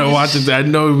 Now we better watch it. I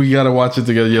know we gotta watch it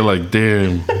together. You're like,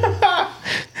 damn.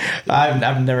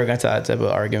 I've never got to that type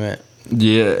of argument.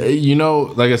 Yeah,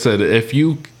 like I said, if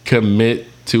you commit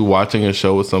to watching a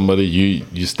show with somebody,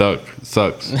 you stuck. It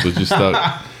sucks, but you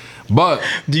stuck. But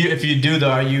if you do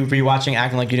though, are you rewatching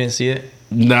acting like you didn't see it?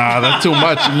 Nah, that's too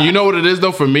much. You know what it is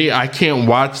though? For me, I can't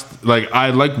watch, like I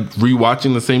like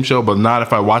rewatching the same show, but not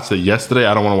if I watched it yesterday.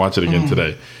 I don't want to watch it again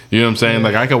today. You know what I'm saying? Yeah.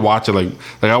 Like I could watch it like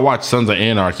I watched Sons of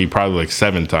Anarchy probably like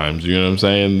 7 times. You know what I'm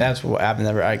saying? That's what I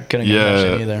couldn't get that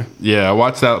shit either. Yeah, I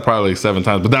watched that probably like 7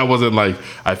 times, but that wasn't like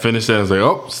I finished it and was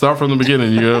like, start from the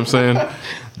beginning. You know what I'm saying?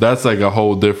 That's like a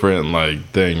whole different like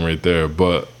thing right there.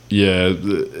 But yeah,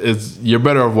 you're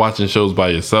better off watching shows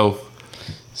by yourself.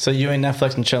 So you ain't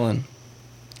Netflix and chilling.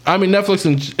 I mean, Netflix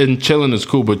and chilling is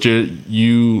cool, but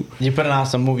you putting on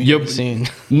some movie you've seen.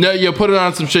 No, you're putting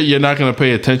on some shit you're not gonna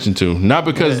pay attention to. Not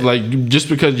because just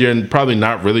because you're probably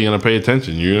not really gonna pay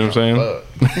attention. You know what I'm saying?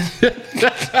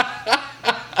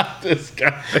 This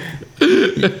guy.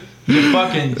 You're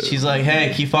fucking. She's like,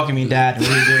 hey, keep fucking me, Dad. What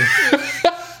do you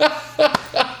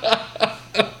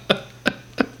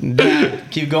do? Dad,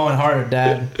 keep going harder,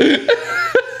 Dad.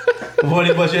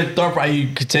 What's your thought? Are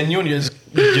you continuing?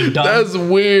 You're done? That's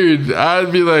weird.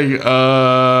 I'd be like,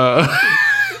 huh?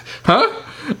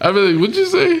 I'd be like, what'd you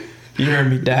say? You heard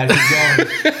me, Dad.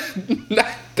 Keep going. Not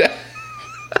that.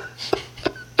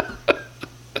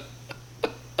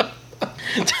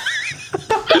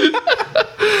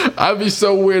 I'd be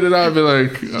so weird and I'd be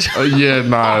like,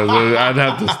 I'd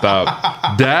have to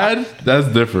stop. Dad? That's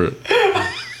different.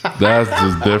 That's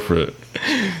just different.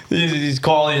 He's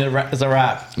calling it as a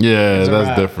rap. Yeah,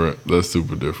 that's different. That's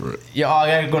super different. Yo,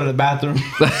 I gotta go to the bathroom.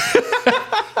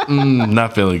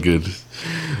 Not feeling good.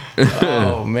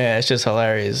 Oh man, it's just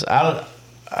hilarious.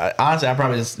 Honestly, I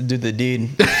probably just do the deed.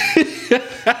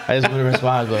 I just would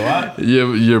respond like, what?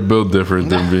 Yeah, you're built different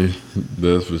than me.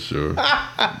 That's for sure.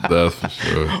 That's for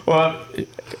sure. Well,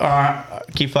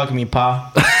 keep fucking me,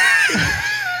 Pa.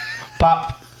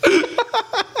 Pop.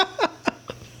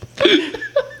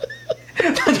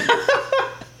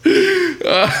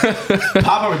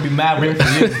 Papa would be mad weird for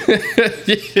you.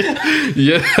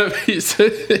 Yeah,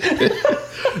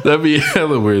 that'd be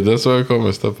hella weird. That's why I call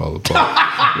my stepfather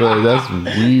Pop. Like, that's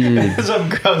weird. Some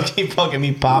girls keep fucking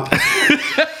me, Pop.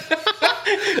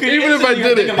 Even if I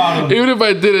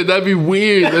did it, that'd be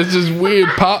weird. That's just weird,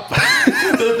 Pop.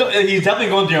 He's definitely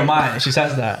going through your mind. She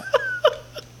says that.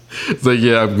 It's like,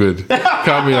 yeah, I'm good.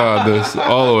 Count me on this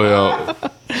all the way out.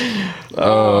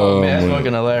 Oh man, that's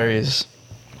fucking hilarious.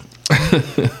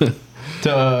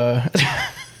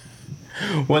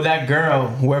 Would that girl,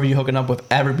 whoever you hooking up with,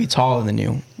 ever be taller than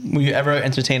you? Will you ever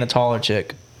entertain a taller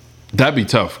chick? That'd be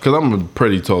tough because I'm a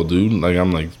pretty tall dude. Like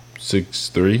I'm like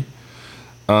 6'3".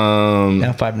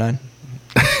 Yeah, 5'9".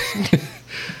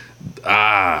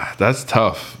 That's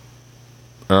tough.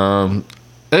 I'm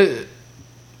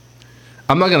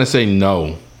not gonna say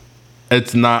no.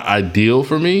 It's not ideal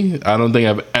for me. I don't think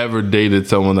I've ever dated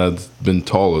someone that's been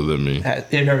taller than me.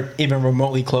 Even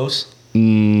remotely close?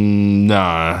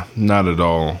 Nah, not at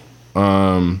all.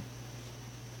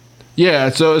 Yeah,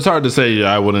 so it's hard to say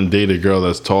I wouldn't date a girl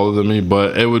that's taller than me,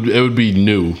 but it would be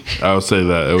new. I would say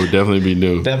that. It would definitely be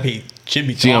new. Should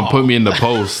be tall. She gonna put me in the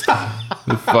post.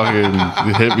 Fucking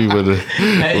hit me with it.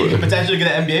 Hey, you could potentially get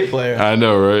an NBA player. I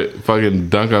know, right? Fucking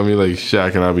dunk on me like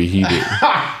Shaq and I'll be heated.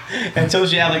 Until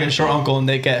she had like a short uncle and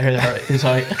they get his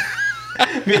height.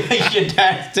 Be like, your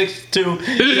dad's 6'2",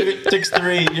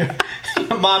 6'3", your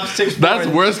mom's 6'4". That's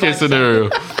worst case scenario.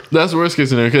 That's worst case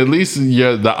scenario. 'Cause at least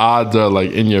the odds are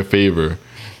like in your favor.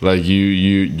 Like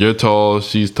you're tall,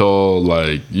 she's tall.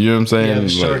 Like you know what I'm saying? Yeah,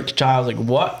 short like, child. Like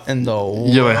what in the world?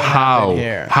 You're like happened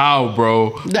here? How,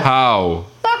 bro? How?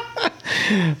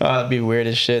 That'd be weird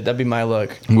as shit. That'd be my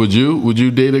look. Would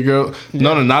you date a girl? Yeah.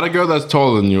 No, not a girl that's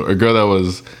taller than you. A girl that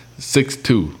was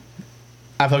 6'2".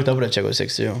 I've hooked up with a chick with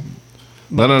 6'2".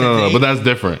 No. But that's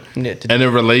different. Yeah, and a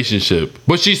relationship.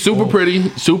 But she's super pretty,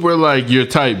 super like your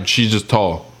type. She's just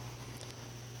tall.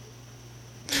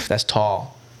 That's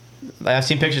tall. Like, I've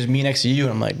seen pictures of me next to you,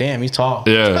 and I'm like, damn, he's tall.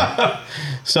 Yeah.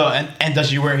 So, and does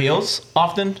she wear heels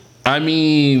often? I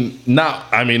mean,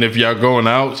 if y'all going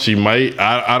out, she might.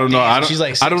 I don't know. Damn, I don't. she's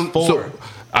like 6'4".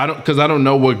 I don't because I don't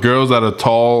know what girls that are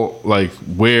tall like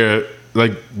wear.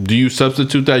 Like, do you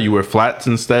substitute that? You wear flats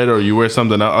instead, or you wear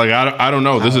something else? Like, I don't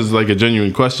know. This is like a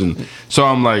genuine question. So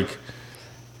I'm like,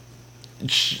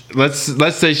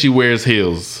 let's say she wears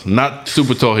heels, not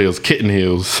super tall heels, kitten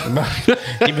heels.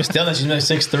 Even still, she's like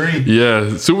 6'3".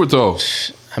 Yeah, super tall.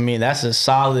 I mean, that's a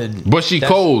solid. But she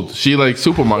cold. She like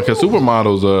supermodel because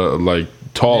supermodels are like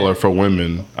taller for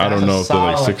women. I don't know if they're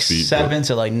like 6 feet. 7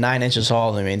 to like 9 inches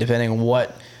taller than me, depending on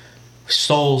what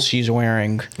soles she's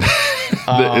wearing.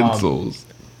 The insoles.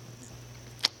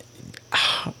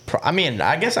 I mean,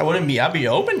 I guess I'd be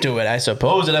open to it. I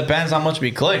suppose it depends how much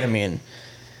we click. I mean,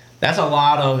 that's a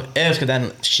lot of ifs, because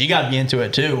then she got to be into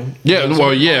it too. Yeah,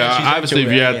 well, yeah. Obviously,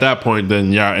 if you're at that point,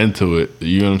 then you're into it.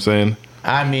 You know what I'm saying?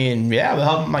 I mean, yeah, we'll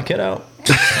help my kid out.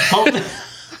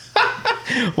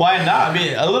 Why not? I mean,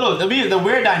 it'll be the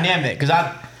weird dynamic, because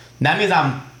that means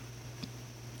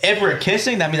if we're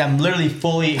kissing, that means I'm literally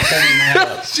fully extending my head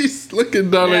up. She's looking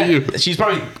down at you. She's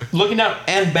probably looking down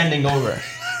and bending over.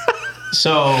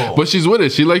 So, but she's with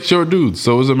it. She likes short dudes,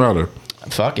 so what does it matter?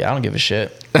 Fuck it, I don't give a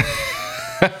shit.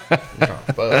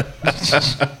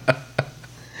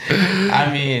 I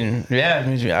mean, yeah,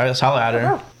 I just holler at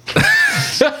her.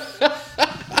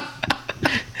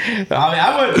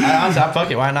 I would. Honestly,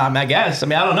 fuck it. Why not? I mean, I guess. I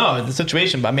mean, I don't know the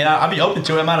situation, but I mean, I'd be open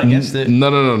to it. I'm not against it.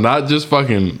 No. Not just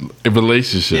fucking a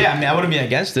relationship. Yeah, I mean, I wouldn't be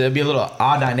against it. It'd be a little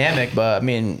odd dynamic, but I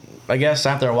mean, I guess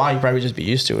after a while, you probably just be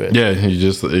used to it. Yeah,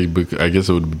 I guess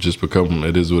it would just become.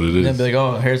 It is what it is. Then be like,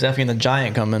 oh, here's Effie and the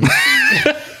Giant coming.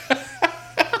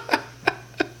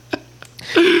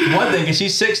 One thing, if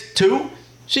she's 6'2",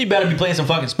 she better be playing some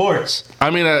fucking sports. I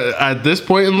mean, at this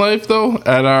point in life, though,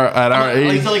 at our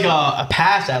age, like a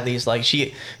pass at least. Like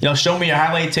show me your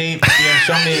highlight tape.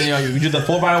 Show me, you do the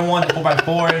 4x1, the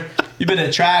 4x4. You been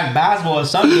to track, basketball, or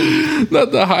something.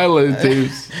 Not the highlight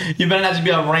tapes. You better not just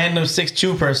be a random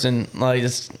 6'2" person, like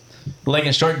just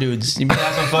legging short dudes. You better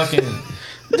have some fucking.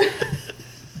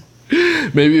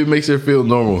 Maybe it makes her feel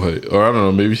normal height, or I don't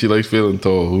know. Maybe she likes feeling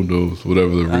tall. Who knows?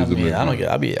 Whatever the reason. I mean, I don't get.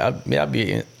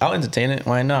 I'll entertain it.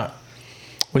 Why not?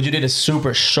 Would you date a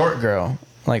super short girl,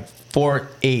 like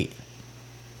 4'8"?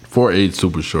 4'8"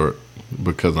 super short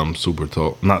because I'm super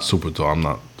tall. Not super tall. I'm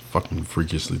not fucking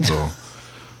freakishly tall.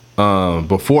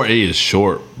 But 4'8" is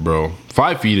short, bro.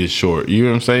 5 feet is short. You know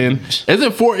what I'm saying?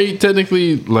 Isn't 4'8"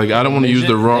 technically like? I don't want to use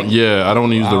the wrong. Yeah, I don't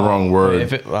want to use the wrong word.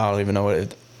 I don't even know what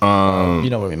it. You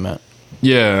know what we meant.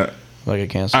 Yeah. Like a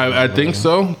cancer. I think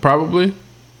so, probably.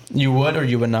 You would or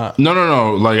you would not?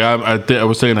 No. Like I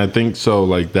was saying, I think so.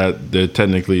 Like that, they're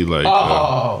technically like.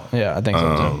 Yeah, I think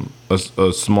so too.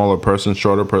 A smaller person,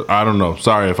 shorter person. I don't know.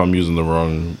 Sorry if I'm using the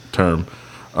wrong term.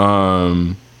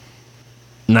 Nah,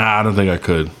 I don't think I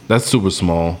could. That's super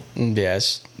small.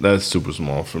 Yes. That's super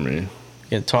small for me.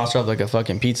 You toss her up like a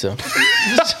fucking pizza.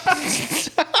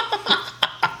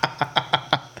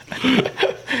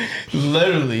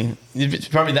 Literally,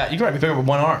 probably that. You could probably pick up with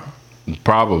one arm.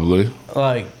 Probably.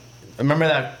 Like, remember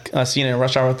that scene in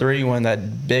Rush Hour 3 when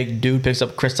that big dude picks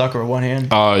up Chris Tucker with one hand?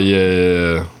 Oh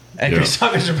yeah. And Chris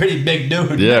Tucker's a pretty big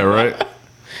dude. Yeah, right.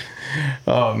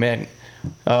 Oh man.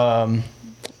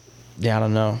 Yeah, I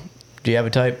don't know. Do you have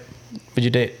a type? Would you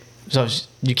date? So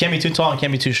you can't be too tall and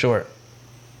can't be too short.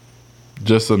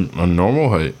 Just a normal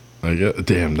height. I guess.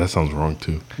 Damn, that sounds wrong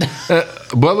too.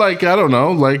 But like, I don't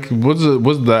know. Like, what's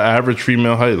the average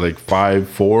female height? Like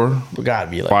 5'4"?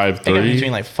 Gotta be like 5'3".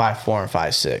 Between like 5'4" and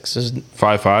 5'6".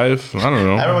 5'5". I don't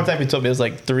know. I remember one time he told me it was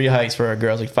like 3 heights for a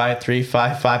girl. It was like 5'3",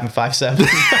 5'5", and 5'7".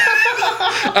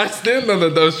 I stand on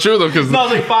that. That's true though, because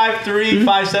no, it's like 5'3",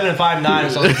 5'7", and 5'9" or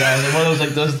something like that. One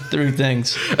of those 3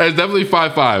 things. It's definitely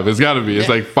 5'5". It's got to be. It's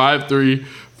like 5'3",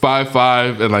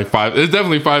 5'5", and like 5. It's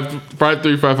definitely 5'3",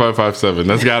 5'5", 5'7".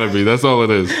 That's got to be. That's all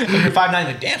it is. If you're 5'9",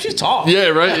 like damn, she's tall. Yeah,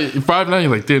 right. 5'9", you're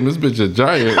like damn, this bitch a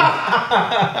giant.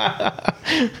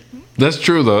 That's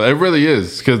true though. It really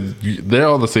is because they're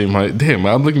all the same height. Damn,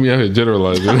 I'm looking at me out here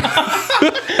generalizing.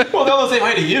 the same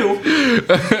way to you.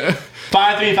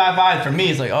 5'3", 5'5" for me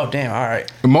is like, oh damn, all right.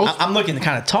 I'm looking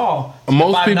kind of tall.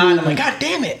 Most 5'9", people, I'm like, god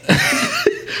damn it.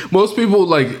 most people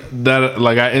like that,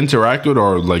 like I interact with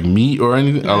or like meet or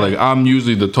anything. Are like I'm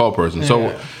usually the tall person.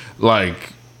 So,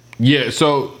 like, yeah.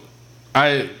 So,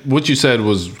 what you said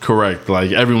was correct.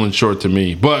 Like everyone's short to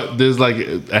me, but there's like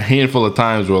a handful of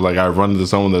times where like I run into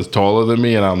someone that's taller than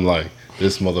me, and I'm like,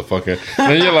 this motherfucker.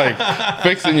 And you're like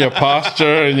fixing your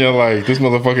posture, and you're like, this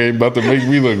motherfucker ain't about to make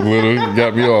me look little. You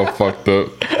got me all fucked up.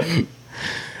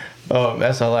 Oh,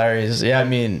 that's hilarious. Yeah, I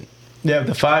mean, the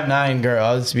 5'9" girl,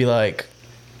 I'll just be like,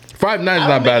 5'9" is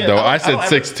not bad though. I said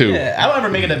 6'2". Yeah, I don't ever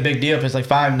make it a big deal if it's like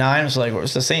 5'9". It's like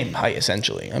it's the same height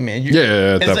essentially. I mean,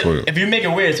 at that like, point. if you make it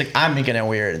weird, it's like I'm making it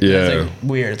weird. Yeah, it's like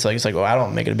weird. It's like well, I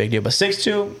don't make it a big deal, but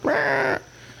 6'2". At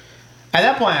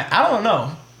that point, I don't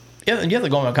know. You have to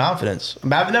go with confidence.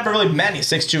 But I've never really met any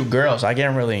 6'2" girls. I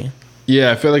can't really.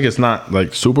 Yeah, I feel like it's not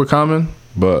like super common,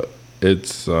 but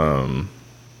it's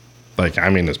like I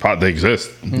mean, they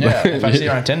exist. Yeah, if I see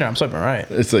her on Tinder, I'm swiping right.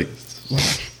 It's like.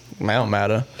 It don't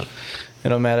matter. It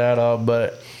don't matter at all.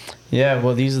 But yeah,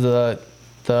 well, these are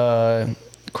the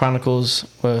chronicles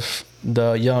with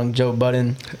the young Joe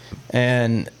Budden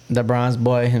and the bronze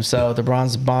boy himself, the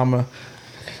bronze bomber.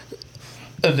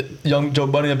 Young Joe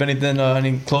Budden, if anything,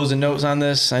 any closing notes on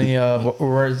this? Any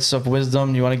words of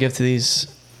wisdom you want to give to these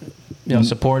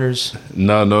supporters?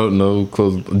 No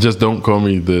close. Just don't call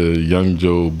me the young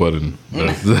Joe Budden.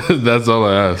 That's all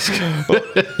I ask.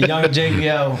 Young Jake,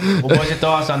 what's your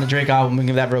thoughts on the Drake album? We can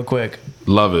give that real quick.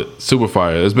 Love it. Super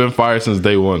fire. It's been fire since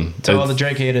day one. Tell all the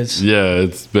Drake haters. Yeah,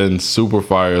 it's been super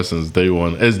fire since day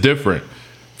one. It's different,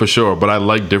 for sure, but I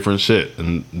like different shit,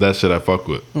 and that shit I fuck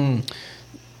with.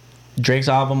 Drake's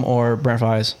album or Brent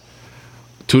Faiyaz?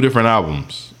 2 different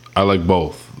albums. I like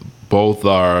both. Both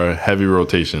are heavy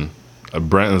rotation.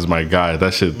 Brent is my guy.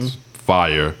 That shit's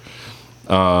fire.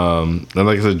 And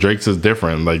like I said, Drake's is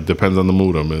different. Like, depends on the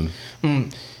mood I'm in.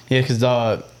 Yeah, because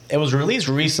it was released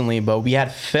recently, but we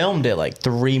had filmed it like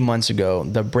 3 months ago.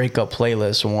 The breakup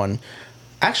playlist one.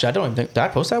 Actually, I don't even think. Did I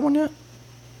post that one yet?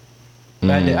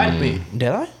 Did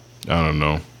I? I don't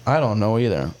know. I don't know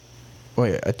either.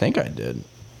 Wait, I think I did.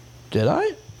 Did I?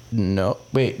 No.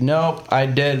 Wait, no, I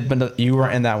did, but you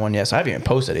weren't in that one yet, so I haven't even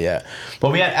posted it yet.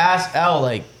 But we had asked L,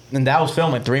 and that was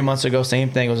filmed like 3 months ago, same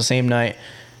thing, it was the same night.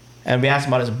 And we asked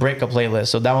him about his breakup playlist,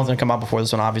 so that one's gonna come out before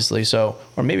this one, obviously, so,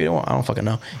 or maybe it won't, I don't fucking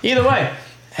know. Either way,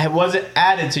 was it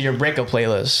added to your breakup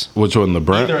playlist? Which one, the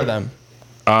Brent? Either of them.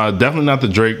 Definitely not the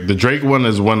Drake. The Drake one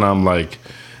is when I'm like,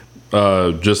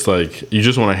 just like you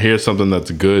just want to hear something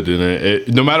that's good, and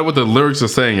no matter what the lyrics are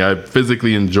saying, I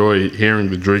physically enjoy hearing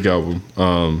the Drake album.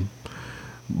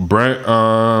 Brent,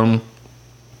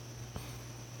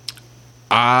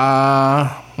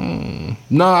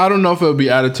 no, I don't know if it'll be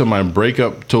added to my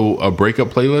breakup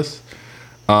playlist.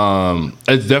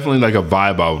 It's definitely like a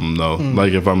vibe album though.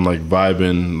 Like if I'm like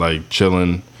vibing, like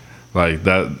chilling, like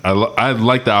that. I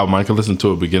like the album. I can listen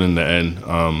to it beginning to end.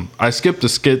 I skipped the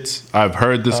skits. I've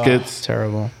heard the skits.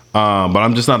 Terrible. But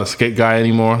I'm just not a skit guy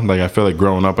anymore. Like I feel like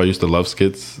growing up, I used to love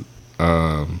skits,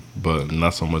 but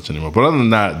not so much anymore. But other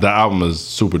than that, the album is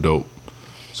super dope.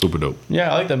 Super dope.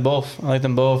 Yeah, I like them both.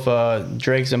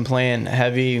 Drake's been playing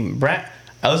heavy. Brent,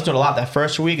 I listened to it a lot that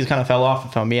first week. It kind of fell off,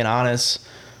 if I'm being honest.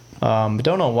 But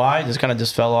don't know why. It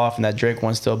just fell off, and that Drake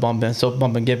one's still bumping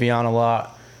Giveon a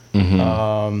lot.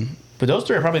 But those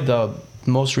 3 are probably the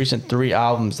most recent 3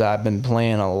 albums that I've been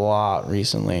playing a lot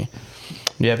recently.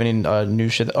 Do you have any new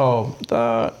shit? No,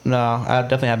 I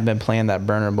definitely haven't been playing that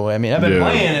Burner Boy. I mean, I've been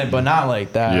playing it, but not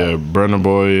like that. Yeah, Burner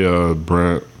Boy,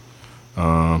 Brent.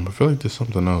 I feel like there's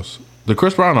something else. The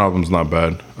Chris Brown album's not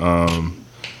bad.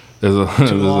 There's a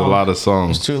lot of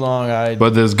songs. It's too long.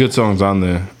 But there's good songs on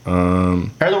there. I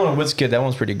heard the one with Wizkid. That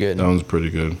one's pretty good. That one's pretty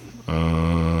good.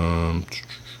 Trying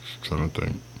to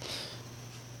think.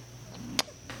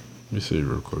 Let me see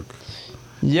real quick.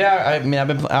 Yeah, I mean,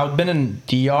 I've been in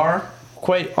DR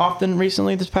quite often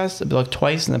recently. Twice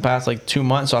in the past 2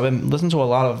 months. So I've been listening to a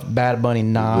lot of Bad Bunny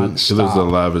non-stop. It lives a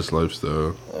lavish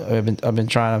lifestyle. I've been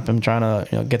trying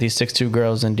to get these 6'2"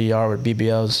 girls in DR with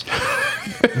BBLs.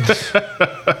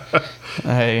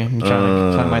 Hey, I'm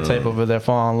trying to find my type over there,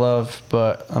 fall in love,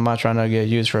 but I'm not trying to get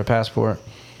used for a passport.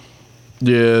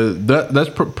 Yeah, that's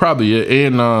probably it.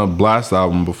 And Blast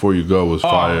album Before You Go was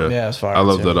fire. Yeah, it's fire. I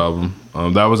love that album.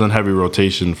 That was in heavy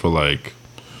rotation for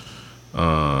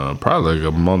probably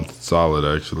a month solid,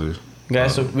 actually.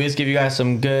 Guys, so we just give you guys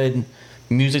some good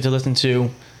music to listen to.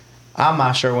 I'm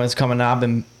not sure when it's coming out. I've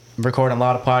been recording a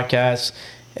lot of podcasts.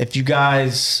 If you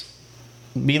guys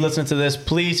be listening to this,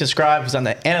 please subscribe, because on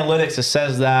the analytics it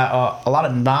says that a lot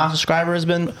of non-subscribers have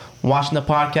been watching the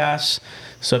podcast.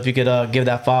 So if you could give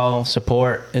that follow,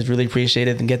 support is really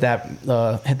appreciated, and get that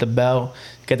hit the bell,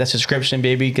 get that subscription,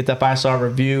 baby, get that 5-star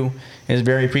review is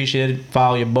very appreciated.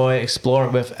 Follow your boy Explore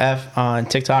with F on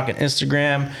TikTok and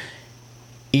Instagram.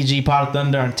 EG Pod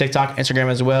Thunder on TikTok, Instagram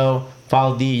as well.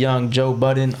 Follow the young Joe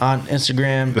Budden on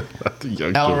Instagram.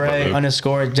 Elray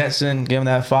 _ Jetson, give him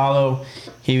that follow.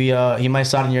 He might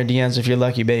slide in your DMs if you're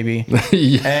lucky, baby.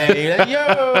 Yeah. Hey,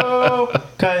 yo,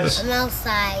 cause I'm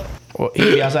outside. well,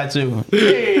 he'll be outside too.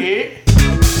 Hey.